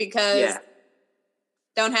 no, because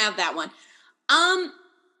don't have that one.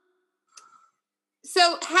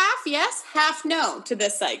 So, half yes, half no to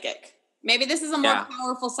this psychic. Maybe this is a more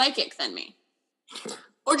powerful psychic than me.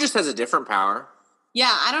 Or just has a different power.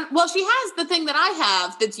 Yeah, well, she has the thing that I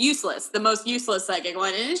have that's useless, the most useless psychic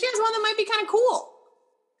one, and she has one that might be kind of cool.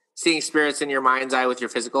 Seeing spirits in your mind's eye with your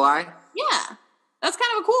physical eye? Yeah, that's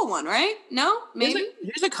kind of a cool one, right? No? Maybe?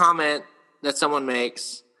 Here's a comment that someone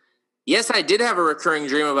makes. Yes, I did have a recurring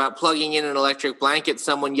dream about plugging in an electric blanket,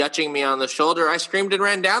 someone yutching me on the shoulder. I screamed and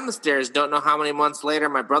ran down the stairs. Don't know how many months later,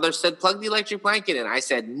 my brother said, plug the electric blanket in. I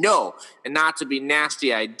said, no. And not to be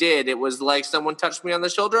nasty, I did. It was like someone touched me on the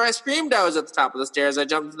shoulder. I screamed. I was at the top of the stairs. I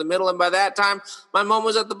jumped to the middle. And by that time, my mom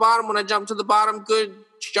was at the bottom. When I jumped to the bottom, good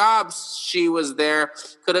job. She was there.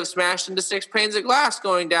 Could have smashed into 6 panes of glass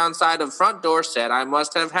going down side of front door. Said I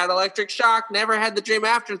must have had electric shock. Never had the dream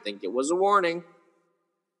after. Think it was a warning.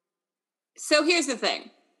 So here's the thing.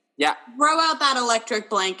 Yeah. Throw out that electric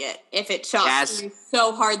blanket if it shocks you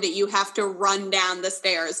so hard that you have to run down the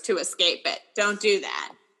stairs to escape it. Don't do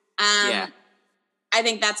that. I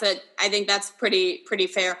think that's pretty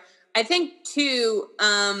fair. I think too,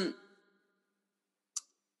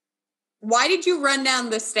 why did you run down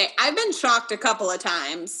the stairs? I've been shocked a couple of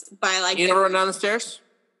times by You never run down the stairs?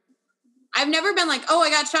 I've never been like, oh, I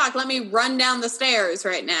got shocked. Let me run down the stairs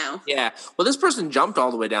right now. Yeah. Well, this person jumped all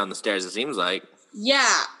the way down the stairs, it seems like.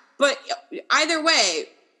 Yeah. But either way,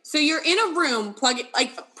 so you're in a room,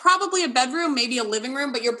 probably a bedroom, maybe a living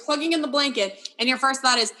room, but you're plugging in the blanket, and your first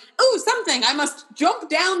thought is, oh, something. I must jump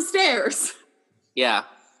downstairs. Yeah.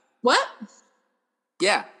 What?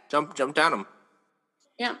 Yeah. Jump down them.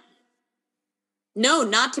 Yeah. No,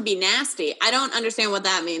 not to be nasty. I don't understand what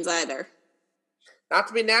that means either. Not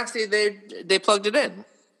to be nasty, they plugged it in.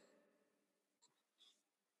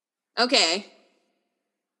 Okay.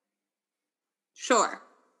 Sure.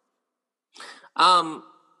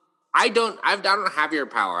 I don't have your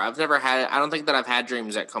power. I don't think that I've had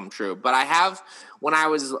dreams that come true, but I have when I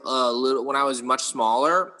was much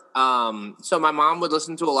smaller. So my mom would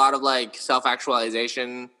listen to a lot of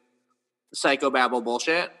self-actualization, psychobabble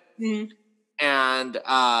bullshit. Mm-hmm. And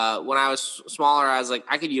when I was smaller, I was like,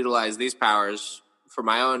 I could utilize these powers for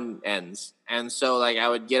my own ends. And so I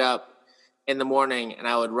would get up in the morning and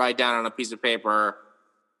I would write down on a piece of paper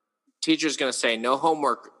teacher's going to say no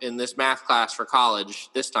homework in this math class for college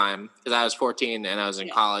this time, because I was 14 and I was in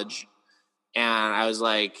college. And I was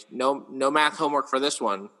like, no math homework for this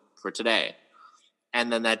one for today.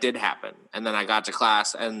 And then that did happen. And then I got to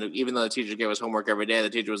class, and even though the teacher gave us homework every day, the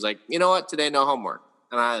teacher was like, you know what, today no homework.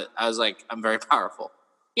 And I was like, I'm very powerful.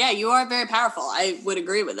 Yeah, you are very powerful. I would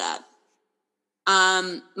agree with that.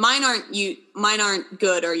 Mine aren't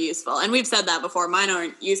good or useful. And we've said that before. Mine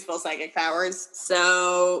aren't useful psychic powers.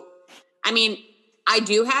 So, I mean, I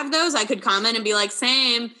do have those. I could comment and be like,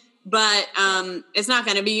 same, but it's not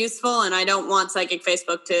going to be useful. And I don't want Psychic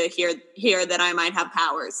Facebook to hear that I might have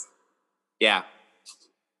powers. Yeah.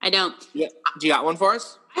 I don't. Yeah. Do you got one for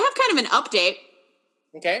us? I have kind of an update.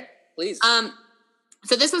 Okay, please.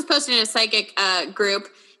 So this was posted in a psychic group,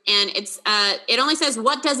 and it only says,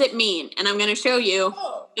 what does it mean? And I'm going to show you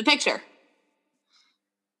the picture.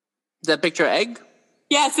 Is that picture egg?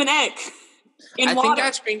 Yeah, it's an egg in water.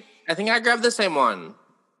 I think I grabbed the same one.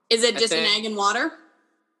 Is it just an egg in water?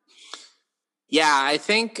 Yeah, I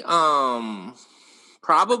think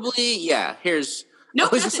probably, yeah. Here's... No,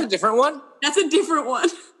 is this a different one? That's a different one.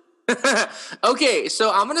 Okay,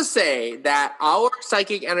 so I'm going to say that our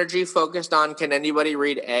psychic energy focused on can anybody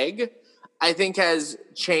read egg, I think has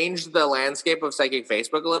changed the landscape of Psychic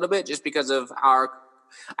Facebook a little bit, just because of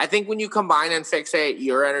I think when you combine and fixate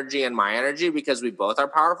your energy and my energy, because we both are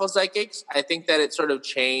powerful psychics, I think that it sort of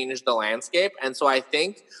changed the landscape. And so I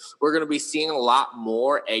think we're going to be seeing a lot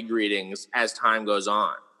more egg readings as time goes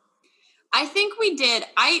on. I think we did.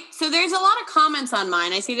 So there's a lot of comments on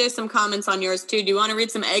mine. I see there's some comments on yours too. Do you want to read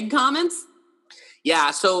some egg comments?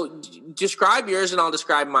 Yeah, so describe yours and I'll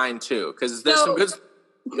describe mine too, because there's some good...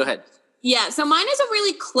 Go ahead. Yeah, so mine is a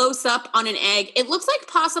really close up on an egg. It looks like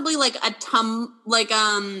possibly like a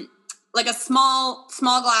small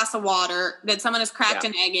glass of water that someone has cracked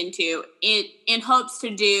an egg into in hopes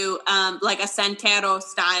to do like a Santero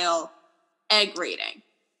style egg reading.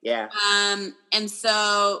 Yeah. And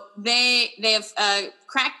so they have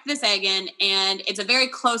cracked this egg in, and it's a very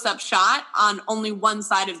close up shot on only one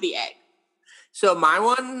side of the egg. So my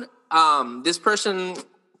one, this person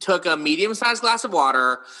took a medium-sized glass of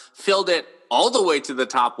water, filled it all the way to the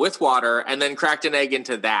top with water, and then cracked an egg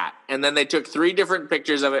into that. And then they took 3 different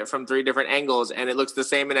pictures of it from 3 different angles, and it looks the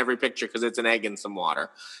same in every picture because it's an egg in some water.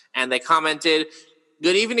 And they commented,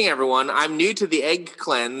 "Good evening, everyone. I'm new to the egg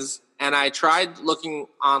cleanse, and I tried looking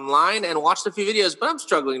online and watched a few videos, but I'm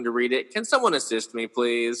struggling to read it. Can someone assist me,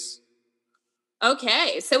 please?"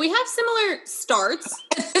 Okay, so we have similar starts.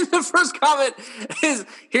 And the first comment is,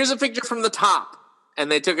 "Here's a picture from the top." And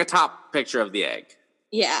they took a top picture of the egg.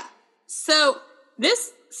 Yeah. So mine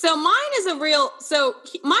is mine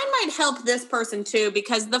might help this person too,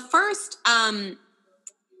 because the first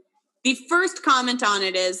comment on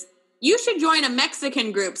it is, "You should join a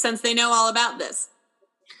Mexican group since they know all about this."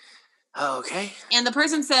 Okay. And the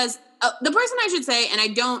person says, the person I should say,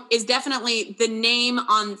 is definitely the name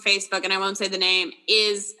on Facebook, and I won't say the name,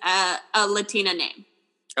 is a Latina name.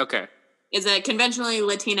 Okay. Is a conventionally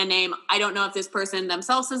Latina name. I don't know if this person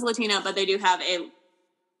themselves is Latina, but they do have a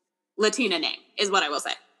Latina name, is what I will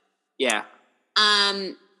say. Yeah.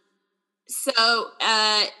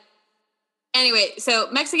 Anyway, so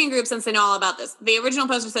Mexican group, since they know all about this. The original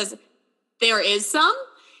poster says, "There is some."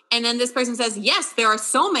 And then this person says, "Yes, there are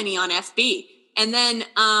so many on FB." And then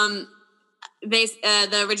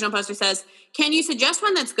the original poster says, "Can you suggest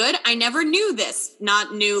one that's good? I never knew this."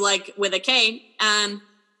 Not new like with a K.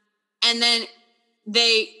 And then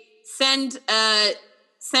they send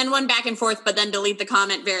one back and forth, but then delete the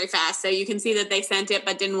comment very fast. So you can see that they sent it,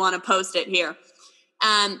 but didn't want to post it here.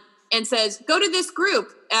 And says, "Go to this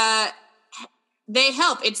group. They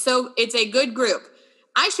help. It's a good group.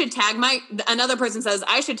 I should tag another person says,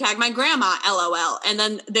 "I should tag my grandma, LOL." And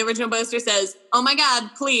then the original poster says, "Oh my God,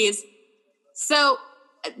 please." So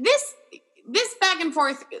this back and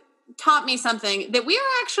forth taught me something, that we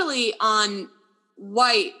are actually on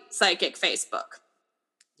white psychic Facebook.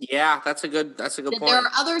 Yeah, that's a good point. There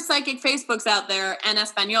are other psychic Facebooks out there en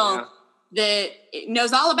Espanol that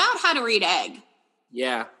knows all about how to read egg.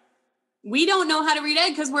 Yeah. We don't know how to read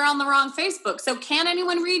egg because we're on the wrong Facebook. So can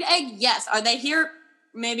anyone read egg? Yes. Are they here?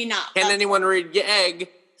 Maybe not. Can anyone read egg?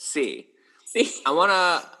 See. I want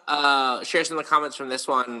to share some of the comments from this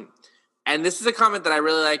one. And this is a comment that I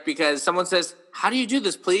really like, because someone says, "How do you do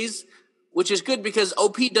this, please?" Which is good, because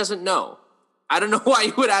OP doesn't know. I don't know why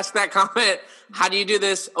you would ask that comment. How do you do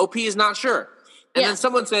this? OP is not sure. And then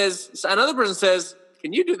another person says,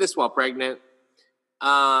 "Can you do this while pregnant?"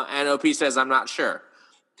 And OP says, "I'm not sure."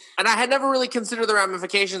 And I had never really considered the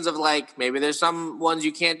ramifications of, like, maybe there's some ones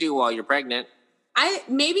you can't do while you're pregnant.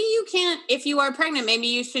 Maybe you can't, if you are pregnant, maybe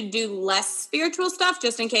you should do less spiritual stuff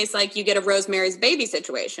just in case like you get a Rosemary's Baby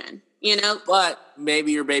situation, you know? But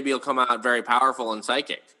maybe your baby will come out very powerful and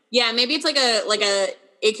psychic. Yeah, maybe it's like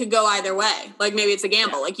it could go either way. Like maybe it's a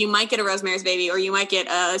gamble. Yeah. Like you might get a Rosemary's Baby or you might get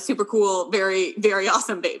a super cool, very, very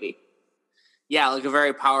awesome baby. Yeah, like a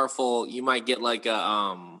very powerful, you might get like a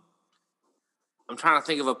I'm trying to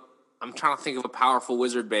think of a powerful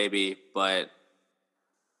wizard baby, but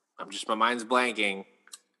my mind's blanking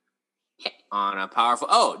on a powerful.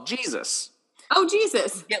 Oh, Jesus! Oh,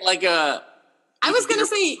 Jesus! Get like a. I was gonna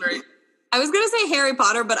say Harry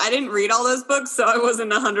Potter, but I didn't read all those books, so I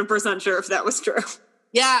wasn't 100% sure if that was true.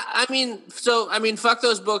 Yeah, I mean, fuck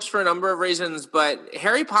those books for a number of reasons, but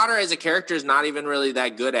Harry Potter as a character is not even really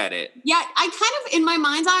that good at it. Yeah, I kind of, in my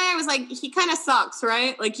mind's eye, I was like, he kind of sucks,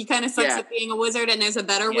 right? Like, he kind of sucks at being a wizard, and there's a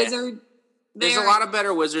better wizard. There's a lot of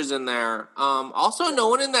better wizards in there. Also, no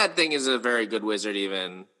one in that thing is a very good wizard,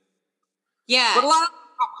 even. Yeah. But a lot of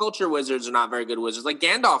pop culture wizards are not very good wizards. Like,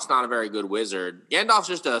 Gandalf's not a very good wizard. Gandalf's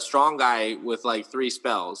just a strong guy with, like, 3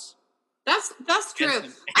 spells. That's true.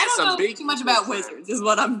 I don't know too much about wizards, is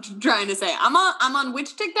what I'm trying to say. I'm on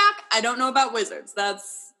Witch TikTok. I don't know about wizards.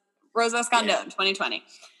 That's Rosa Escondón, 2020.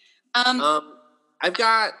 I've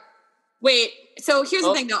got... Wait, so here's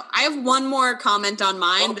the thing, though. I have one more comment on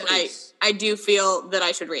mine that I do feel that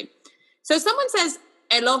I should read. So someone says,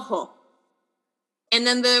 el ojo. And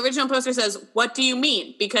then the original poster says, what do you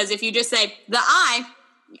mean? Because if you just say, the eye,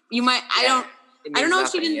 you might, I don't know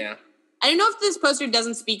if she didn't, I don't know if this poster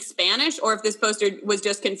doesn't speak Spanish or if this poster was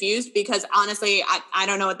just confused because honestly, I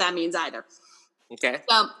don't know what that means either. Okay.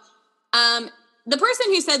 So, the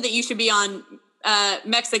person who said that you should be on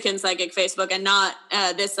Mexican psychic Facebook and not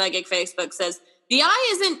this psychic Facebook says the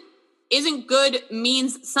eye isn't good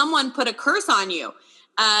means someone put a curse on you.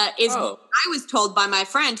 I was told by my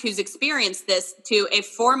friend who's experienced this to a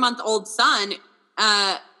 4-month-old son.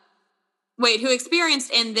 Who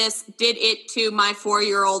experienced in this did it to my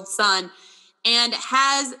 4-year-old son and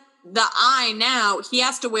has the eye now. He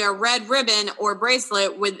has to wear a red ribbon or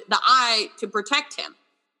bracelet with the eye to protect him.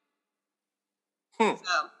 So,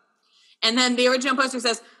 and then the original poster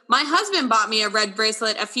says, my husband bought me a red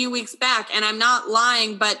bracelet a few weeks back, and I'm not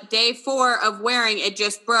lying, but day 4 of wearing it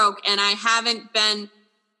just broke, and I haven't been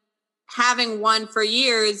having one for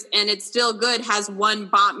years, and it's still good. Has one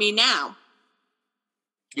bought me now?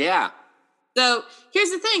 Yeah. So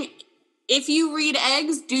here's the thing. If you read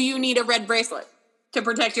eggs, do you need a red bracelet to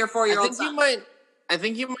protect your 4-year-old son? I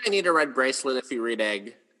think you might need a red bracelet if you read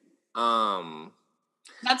egg.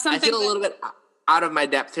 That's something I feel a little bit out of my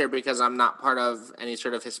depth here because I'm not part of any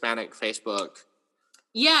sort of Hispanic Facebook.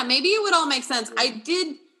 Yeah, maybe it would all make sense. I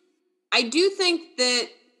do think that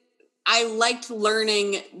I liked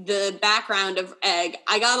learning the background of egg.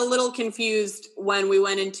 I got a little confused when we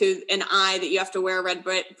went into an eye that you have to wear a red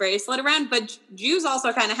bracelet around, but Jews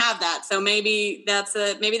also kind of have that. So maybe that's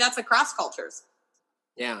a cross cultures.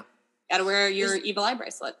 Yeah. Got to wear your evil eye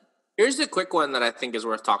bracelet. Here's a quick one that I think is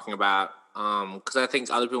worth talking about because I think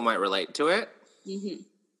other people might relate to it. Mm-hmm.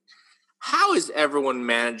 How is everyone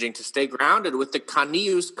managing to stay grounded with the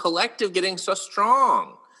Canius collective getting so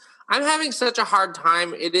strong? I'm having such a hard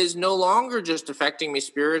time. It is no longer just affecting me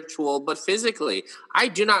spiritual, but physically. I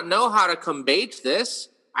do not know how to combat this.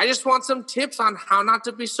 I just want some tips on how not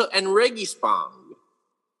to be so enregispong.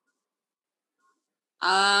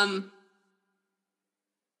 I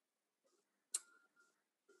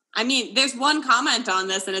mean, there's one comment on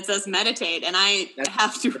this and it says meditate, and I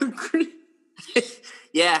have to agree.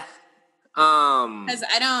 Yeah. Because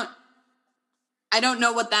I don't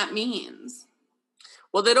know what that means.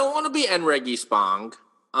 Well, they don't want to be enregispong.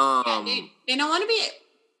 They don't want to be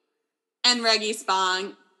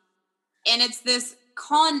enregispong. And it's this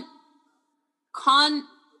Conius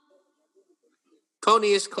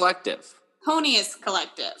Collective. Conius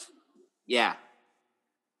Collective. Yeah.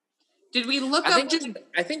 Did we look I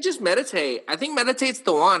think just meditate. I think meditate's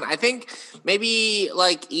the one. I think maybe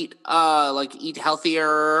eat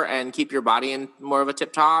healthier and keep your body in more of a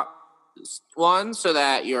tip-top one so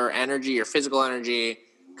that your energy, your physical energy,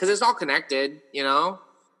 because it's all connected, you know?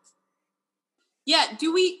 Yeah.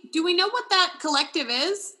 Do we know what that collective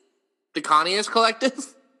is? The Conius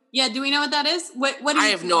Collective? Yeah. Do we know what that is? What I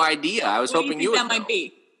have no idea. I was hoping you would know. That might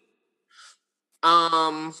be.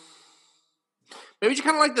 Maybe just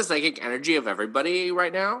kind of like the psychic energy of everybody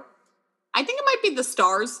right now. I think it might be the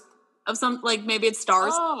stars of some, maybe it's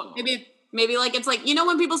stars. Oh. Maybe it's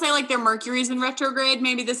when people say their Mercury's in retrograde,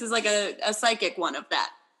 maybe this is a psychic one of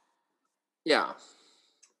that. Yeah.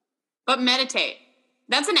 But meditate.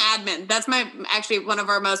 That's an admin. That's actually one of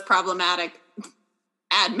our most problematic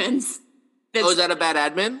admins. Is that a bad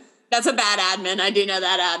admin? That's a bad admin. I do know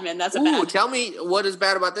that admin. That's a bad. Tell me what is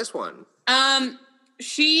bad about this one.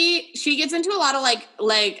 She gets into a lot of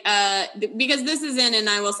because this is in, and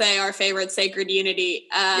I will say, our favorite Sacred Unity.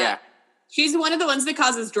 She's one of the ones that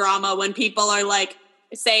causes drama when people are like,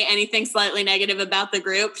 say anything slightly negative about the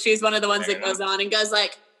group. She's one of the ones that goes on and goes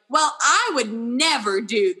like, well, I would never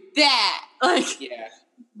do that. Like,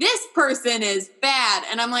 this person is bad.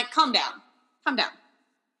 And I'm like, calm down.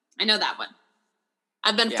 I know that one.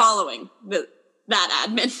 I've been following that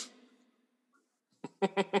admin.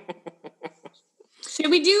 Should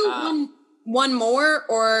we do one more,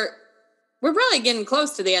 or we're probably getting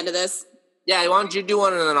close to the end of this? Yeah, why don't you do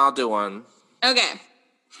one and then I'll do one? Okay.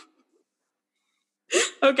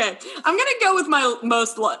 I'm going to go with my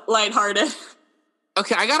most lighthearted.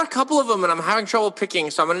 Okay, I got a couple of them and I'm having trouble picking,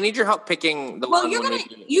 so I'm going to need your help picking the one. Well,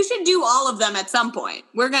 you should do all of them at some point.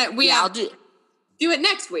 I'll do it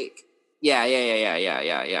next week. Yeah.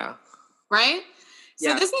 Right? So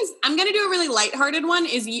I'm going to do a really lighthearted one.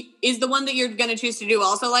 Is the one that you're going to choose to do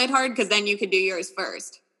also lighthearted? Because then you could do yours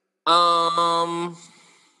first.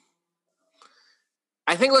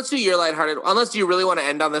 I think let's do your lighthearted. Unless you really want to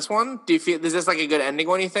end on this one. Is this like a good ending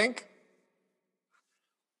one, you think?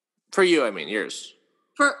 For you, I mean, yours.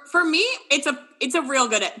 For me, it's a real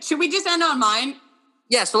good end. Should we just end on mine?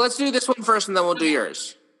 Yeah, so let's do this one first and then we'll do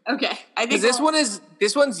yours. Okay. I think this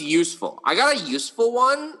one's useful. I got a useful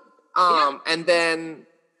one. And then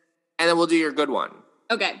we'll do your good one.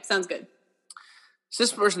 Okay, sounds good. So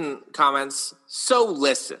this person comments, so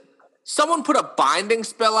listen. Someone put a binding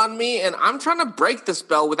spell on me, and I'm trying to break the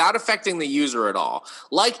spell without affecting the user at all.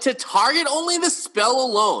 Like to target only the spell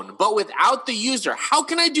alone, but without the user. How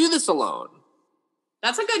can I do this alone?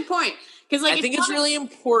 That's a good point. Because I think it's really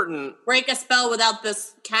important. Break a spell without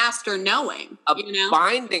this caster knowing.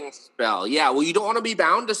 Binding spell. Yeah, well, you don't want to be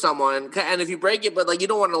bound to someone, and if you break it, but you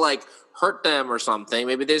don't want to hurt them or something.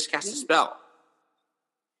 Maybe they just cast a spell.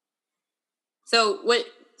 So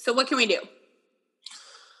what can we do?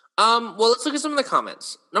 Well, let's look at some of the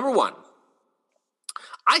comments. Number 1.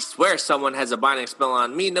 I swear someone has a binding spell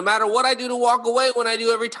on me. No matter what I do to walk away, when I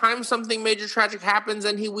do every time something major tragic happens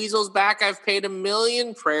and he weasels back, I've paid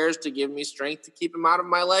 1,000,000 prayers to give me strength to keep him out of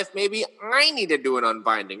my life. Maybe I need to do an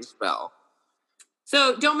unbinding spell.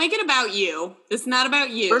 So don't make it about you. It's not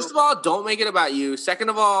about you. First of all, don't make it about you. Second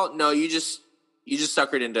of all, no, you just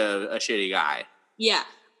suckered into a shitty guy. Yeah.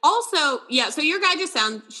 Also, so your guy just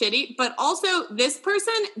sounds shitty, but also this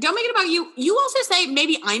person, don't make it about you. You also say,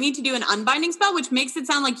 maybe I need to do an unbinding spell, which makes it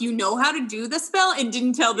sound like you know how to do the spell and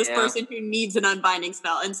didn't tell this person who needs an unbinding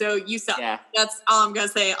spell. And so you suck. Yeah. That's all I'm going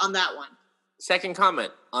to say on that one. Second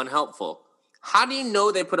comment, unhelpful. How do you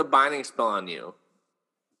know they put a binding spell on you?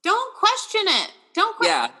 Don't question it. Don't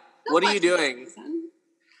question it. Yeah. What are you doing?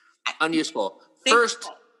 Unuseful.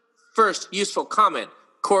 First useful comment,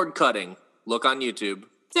 cord cutting. Look on YouTube.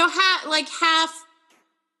 So half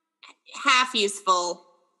useful.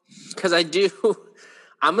 Because I'm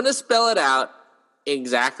going to spell it out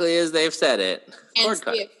exactly as they've said it. Cord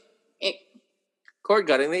cutting. Cord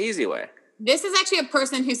cutting the easy way. This is actually a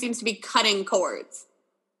person who seems to be cutting cords.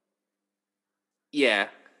 Yeah.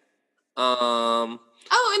 And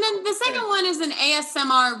then the second one is an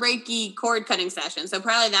ASMR Reiki cord cutting session. So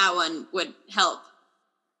probably that one would help.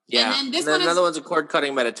 Yeah. And then another one's a cord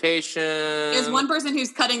cutting meditation. There's one person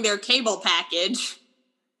who's cutting their cable package.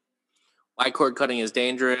 Why cord cutting is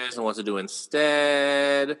dangerous and what to do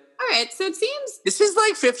instead. All right, so it seems... This is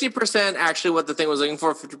 50% actually what the thing was looking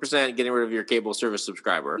for, 50% getting rid of your cable service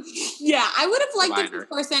subscriber. Yeah, I would have liked if this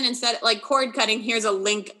person instead, cord cutting, here's a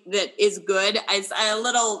link that is good. It's a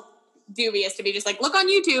little dubious to be just look on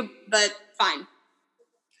YouTube, but fine.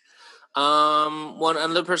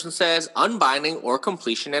 Another person says unbinding or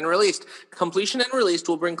completion and released. Completion and released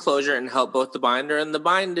will bring closure and help both the binder and the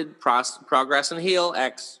binded progress and heal.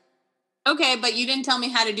 X. Okay, but you didn't tell me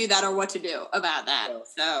how to do that or what to do about that.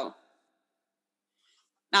 So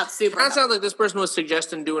not super. That sounds like this person was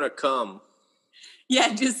suggesting doing a cum.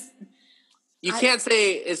 Yeah, just you can't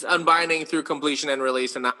say it's unbinding through completion and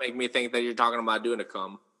release and not make me think that you're talking about doing a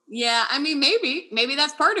cum. Yeah, I mean, maybe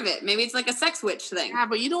that's part of it. Maybe it's like a sex witch thing. Yeah,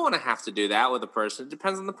 but you don't want to have to do that with a person. It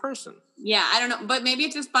depends on the person. Yeah, I don't know. But maybe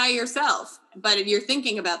it's just by yourself. But if you're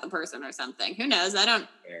thinking about the person or something, who knows? I don't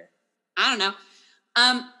know.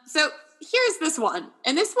 So here's this one.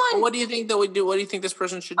 And this one... Well, what do you think that we do? What do you think this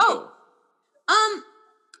person should do?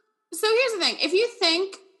 So here's the thing. If you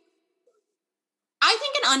think... I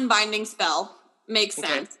think an unbinding spell makes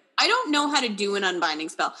sense. I don't know how to do an unbinding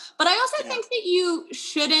spell, but I also think that you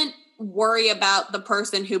shouldn't worry about the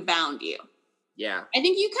person who bound you. Yeah. I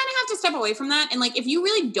think you kind of have to step away from that. And like, if you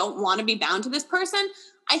really don't want to be bound to this person,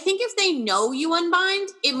 I think if they know you unbind,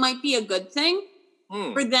 it might be a good thing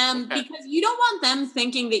for them because you don't want them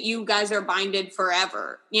thinking that you guys are binded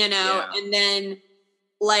forever, you know? Yeah. And then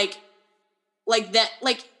like that,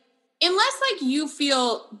 like, unless like you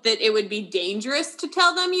feel that it would be dangerous to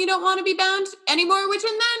tell them you don't want to be bound anymore, which,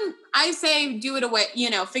 and then I say do it away, you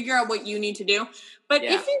know, figure out what you need to do. But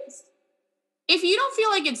if you don't feel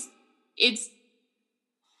like it's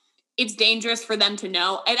dangerous for them to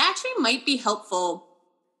know, it actually might be helpful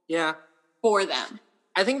for them.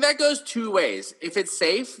 I think that goes two ways. If it's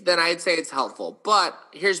safe, then I'd say it's helpful. But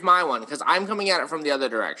here's my one, because I'm coming at it from the other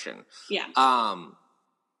direction. Yeah.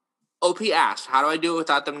 OP asked, how do I do it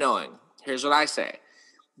without them knowing? Here's what I say.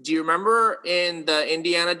 Do you remember in the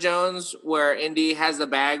Indiana Jones where Indy has the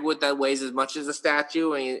bag that weighs as much as a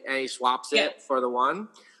statue and he swaps it for the one?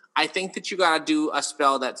 I think that you got to do a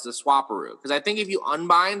spell that's the swapperoo. Because I think if you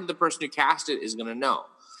unbind, the person who cast it is going to know.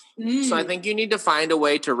 So I think you need to find a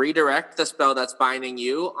way to redirect the spell that's binding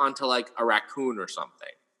you onto like a raccoon or something.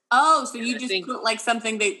 Oh, so you just put like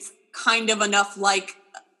something that's kind of enough like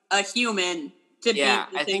a human to be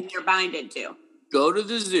the thing you're binded to. Go to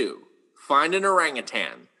the zoo, find an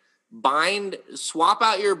orangutan, swap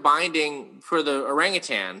out your binding for the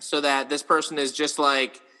orangutan so that this person is just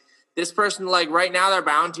like, right now they're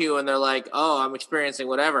bound to you and they're like, oh, I'm experiencing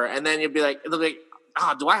whatever. And then they'll be like,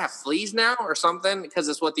 oh, do I have fleas now or something? Because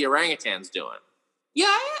it's what the orangutan's doing. Yeah,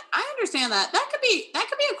 I understand that. That could be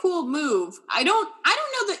a cool move. I don't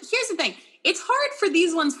know that. Here's the thing. It's hard for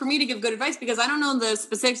these ones for me to give good advice because I don't know the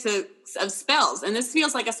specifics of spells. And this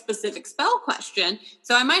feels like a specific spell question.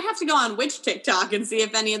 So I might have to go on Witch TikTok and see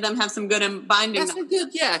if any of them have some good binding. That's good.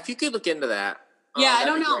 Yeah, if you could look into that. Yeah, I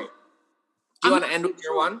don't know. Great. Do you want to end with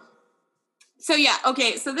your one? So yeah,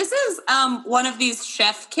 okay. So this is one of these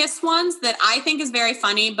chef kiss ones that I think is very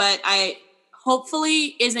funny, but I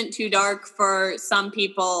hopefully isn't too dark for some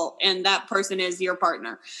people, and that person is your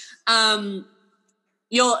partner.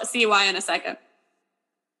 You'll see why in a second.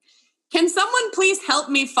 Can someone please help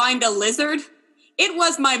me find a lizard? It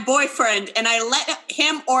was my boyfriend, and I let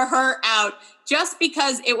him or her out just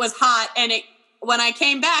because it was hot, and when I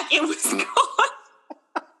came back, it was gone.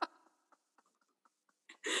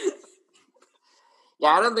 Yeah,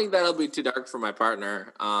 I don't think that'll be too dark for my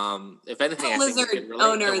partner. If anything, lizard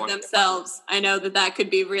owner themselves, I know that could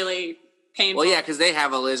be really painful. Well, yeah, because they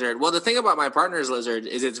have a lizard. Well, the thing about my partner's lizard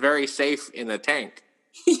is it's very safe in a tank.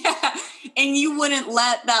 Yeah, and you wouldn't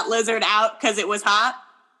let that lizard out because it was hot?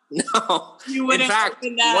 No. You wouldn't. In fact,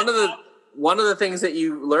 one of the things that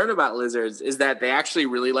you learn about lizards is that they actually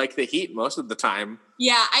really like the heat most of the time.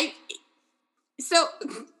 Yeah,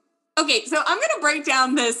 Okay, so I'm going to break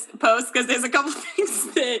down this post because there's a couple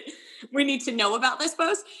things that we need to know about this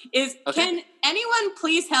post. Can anyone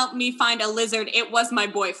please help me find a lizard? It was my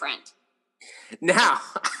boyfriend. Now,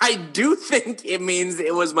 I do think it means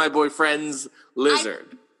it was my boyfriend's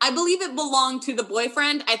lizard. I believe it belonged to the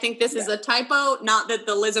boyfriend. I think this is a typo, not that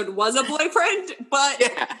the lizard was a boyfriend, but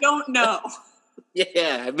I don't know.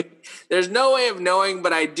 Yeah, I mean, there's no way of knowing,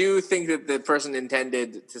 but I do think that the person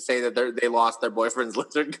intended to say that they lost their boyfriend's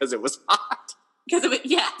lizard because it was hot. Because of it,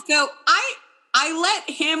 yeah. So I let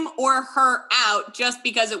him or her out just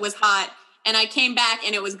because it was hot, and I came back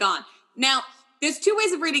and it was gone. Now, there's two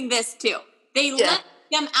ways of reading this too. They let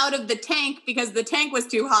them out of the tank because the tank was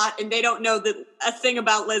too hot, and they don't know a thing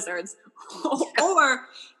about lizards. Or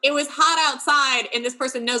it was hot outside and this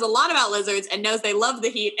person knows a lot about lizards and knows they love the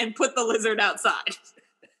heat and put the lizard outside.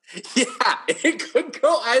 Yeah, it could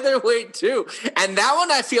go either way too. And that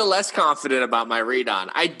one I feel less confident about my read on.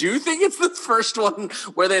 I do think it's the first one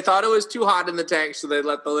where they thought it was too hot in the tank, so they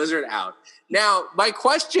let the lizard out. Now, my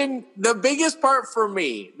question, the biggest part for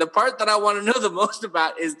me, the part that I want to know the most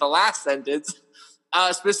about is the last sentence,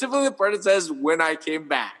 specifically the part that says, when I came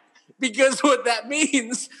back. Because what that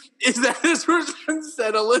means is that this person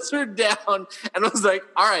set a lizard down and was like,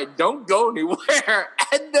 all right, don't go anywhere,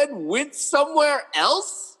 and then went somewhere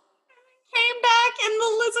else? Came back and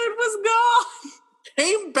the lizard was gone.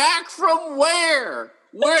 Came back from where?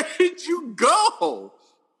 Where did you go?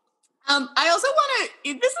 I also want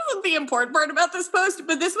to, this isn't the important part about this post,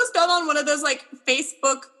 but this was done on one of those like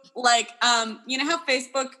Facebook, like, you know how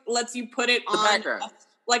Facebook lets you put it on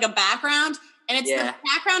like a background? And it's the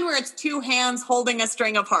background where it's two hands holding a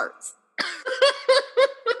string of hearts.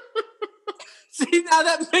 See, now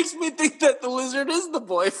that makes me think that the lizard is the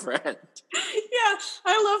boyfriend. Yeah,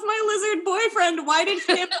 I love my lizard boyfriend. Why did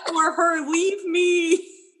him or her leave me?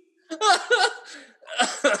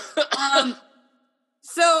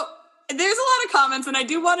 So there's a lot of comments, and I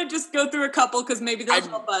do want to just go through a couple because maybe they'll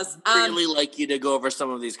help us. I'd really like you to go over some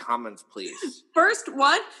of these comments, please. First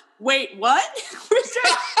one, wait, what?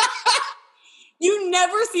 You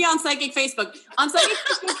never see on Psychic Facebook. On Psychic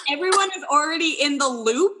Facebook, everyone is already in the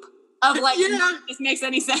loop of like, none of this makes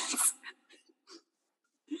any sense.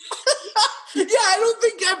 Yeah, I don't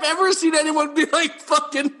think I've ever seen anyone be like,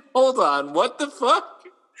 fucking, hold on, what the fuck?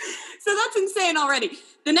 So that's insane already.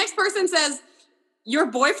 The next person says, your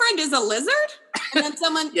boyfriend is a lizard? And then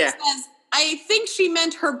someone says, I think she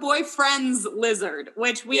meant her boyfriend's lizard,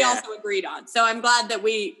 which we also agreed on. So I'm glad that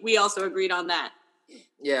we also agreed on that.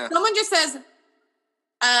 Yeah. Someone just says,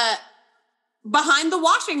 behind the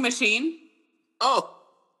washing machine. Oh.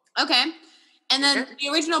 Okay. And then the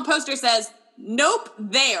original poster says, nope,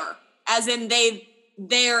 there. As in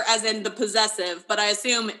there as in the possessive. But I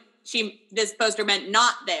assume this poster meant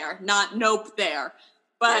not there, not nope there.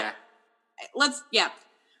 But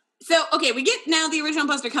So, okay, we get now the original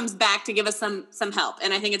poster comes back to give us some help,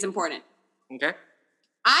 and I think it's important. Okay.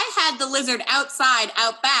 I had the lizard outside,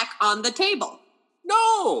 out back on the table.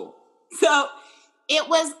 No! So, it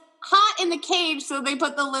was hot in the cage, so they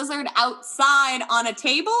put the lizard outside on a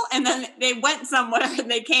table, and then they went somewhere, and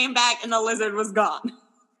they came back, and the lizard was gone.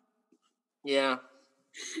 Yeah.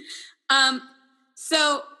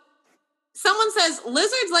 So, someone says,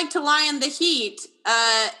 lizards like to lie in the heat,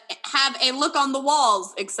 have a look on the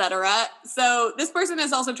walls, etc. So this person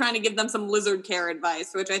is also trying to give them some lizard care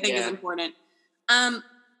advice, which I think is important. And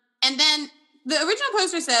then the original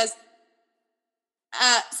poster says,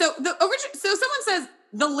 so someone says,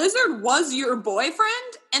 the lizard was your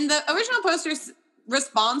boyfriend? And the original poster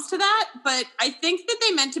responds to that, but I think that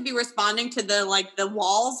they meant to be responding to the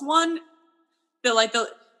walls one.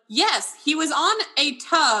 Yes, he was on a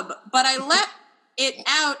tub, but I let it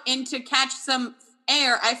out in to catch some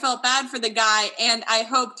air. I felt bad for the guy, and it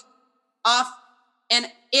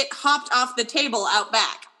hopped off the table out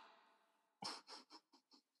back.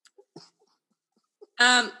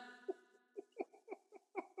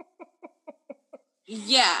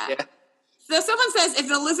 Yeah. So someone says if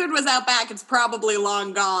the lizard was out back, it's probably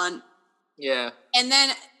long gone. Yeah. And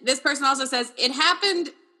then this person also says it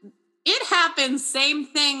happened, same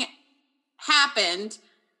thing happened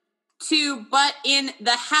but in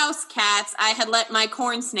the house cats, I had let my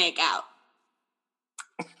corn snake out.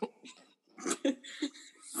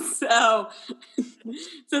 So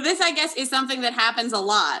this, I guess, is something that happens a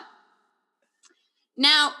lot.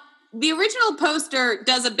 Now, the original poster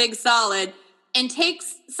does a big solid and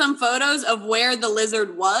takes some photos of where the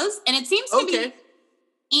lizard was, and it seems to be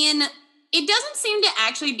it doesn't seem to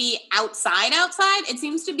actually be outside. It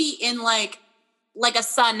seems to be in like a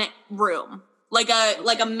sun room, like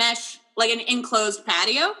a mesh, like an enclosed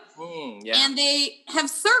patio. And they have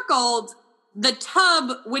circled the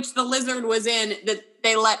tub which the lizard was in that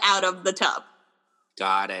they let out of the tub.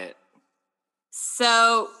 Got it.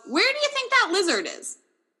 So where do you think that lizard is?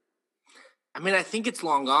 I mean, I think it's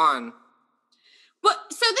long gone. But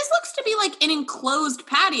so this looks to be like an enclosed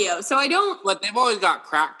patio. So I don't. But they've always got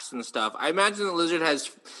cracks and stuff. I imagine the lizard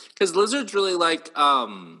has, because lizards really like,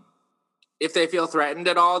 if they feel threatened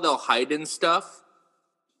at all, they'll hide in stuff.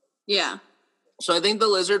 Yeah. So I think the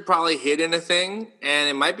lizard probably hid in a thing, and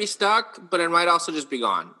it might be stuck, but it might also just be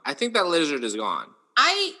gone. I think that lizard is gone.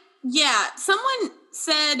 Someone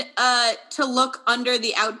said to look under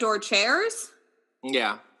the outdoor chairs.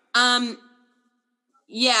 Yeah.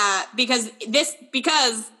 Yeah, because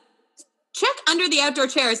check under the outdoor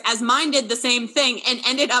chairs, as mine did the same thing and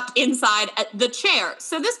ended up inside the chair.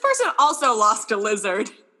 So this person also lost a lizard.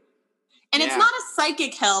 And it's not a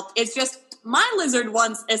psychic help. It's just my lizard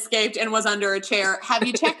once escaped and was under a chair. Have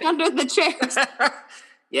you checked under the chairs?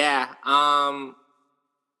 Yeah. I'm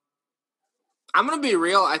going to be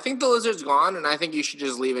real. I think the lizard's gone, and I think you should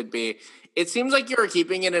just leave it be. It seems like you're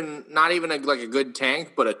keeping it in not even a good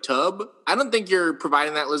tank, but a tub. I don't think you're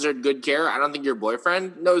providing that lizard good care. I don't think your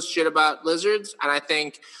boyfriend knows shit about lizards, and I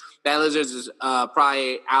think that lizard is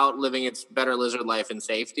probably out living its better lizard life in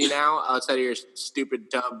safety now outside of your stupid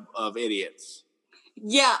tub of idiots.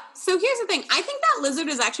 Yeah. So here's the thing. I think that lizard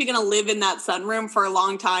is actually going to live in that sunroom for a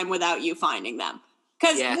long time without you finding them.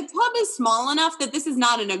 Because the tub is small enough that this is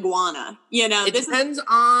not an iguana. You know, it depends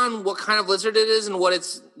on what kind of lizard it is and what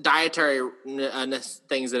its dietary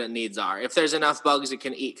things that it needs are. If there's enough bugs it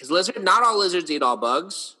can eat, because not all lizards eat all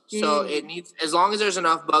bugs, so it needs, as long as there's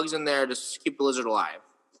enough bugs in there to keep the lizard alive.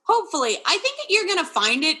 Hopefully, I think that you're gonna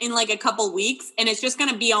find it in like a couple weeks, and it's just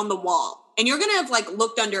gonna be on the wall, and you're gonna have like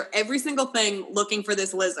looked under every single thing looking for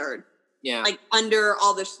this lizard. Yeah, like under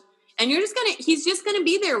all this. And he's just gonna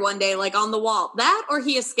be there one day, like on the wall. That, or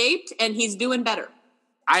he escaped and he's doing better.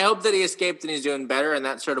 I hope that he escaped and he's doing better, and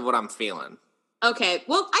that's sort of what I'm feeling. Okay,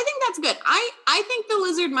 well, I think that's good. I think the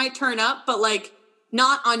lizard might turn up, but like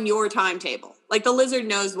not on your timetable. Like the lizard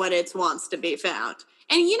knows when it wants to be found.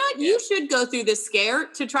 And you know what? You should go through this scare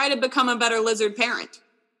to try to become a better lizard parent.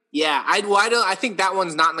 Yeah, I think that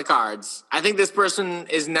one's not in the cards. I think this person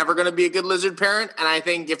is never going to be a good lizard parent, and I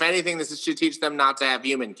think, if anything, this should teach them not to have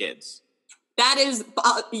human kids. That is,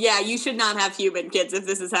 you should not have human kids if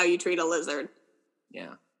this is how you treat a lizard.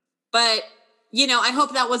 Yeah. But, I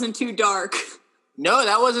hope that wasn't too dark. No,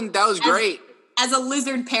 that was great. As a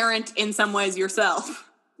lizard parent in some ways yourself.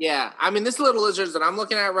 Yeah, I mean, this little lizard that I'm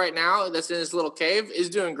looking at right now that's in this little cave is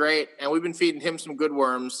doing great, and we've been feeding him some good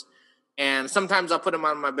worms. And sometimes I'll put him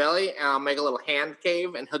on my belly, and I'll make a little hand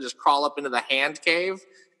cave, and he'll just crawl up into the hand cave,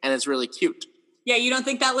 and it's really cute. Yeah, you don't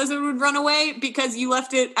think that lizard would run away because you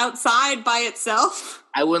left it outside by itself?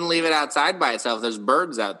 I wouldn't leave it outside by itself. There's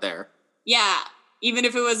birds out there. Yeah, even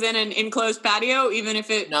if it was in an enclosed patio, even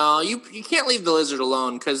if it... No, you can't leave the lizard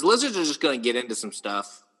alone, because lizards are just going to get into some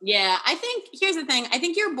stuff. Yeah, here's the thing. I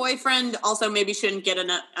think your boyfriend also maybe shouldn't get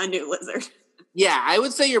a new lizard. Yeah, I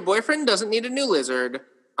would say your boyfriend doesn't need a new lizard.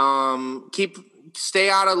 Stay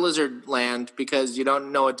out of lizard land because you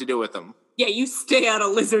don't know what to do with them. Yeah, you stay out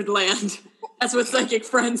of lizard land. That's what Psychic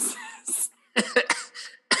Friend says.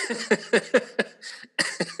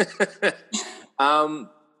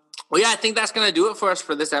 Well, yeah, I think that's going to do it for us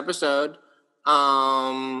for this episode.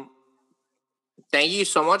 Thank you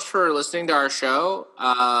so much for listening to our show.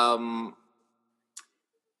 I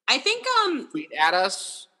think tweet at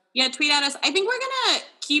us. Yeah, tweet at us. I think we're gonna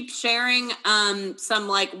keep sharing some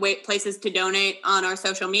places to donate on our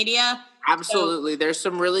social media. Absolutely. There's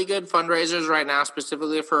some really good fundraisers right now,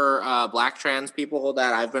 specifically for Black trans people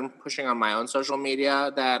that I've been pushing on my own social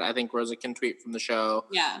media that I think Rosa can tweet from the show.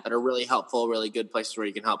 Yeah. That are really helpful, really good places where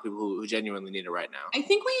you can help people who genuinely need it right now. I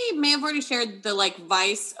think we may have already shared the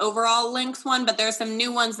Vice overall links one, but there are some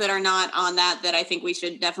new ones that are not on that I think we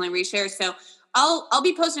should definitely reshare. So I'll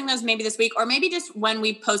be posting those maybe this week, or maybe just when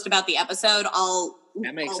we post about the episode, I'll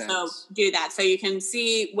also do that. So you can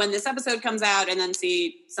see when this episode comes out and then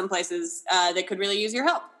see some places that could really use your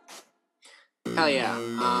help. Hell yeah.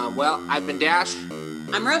 Well, I've been Dash.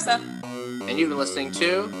 I'm Rosa. And you've been listening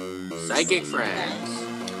to Psychic Friends.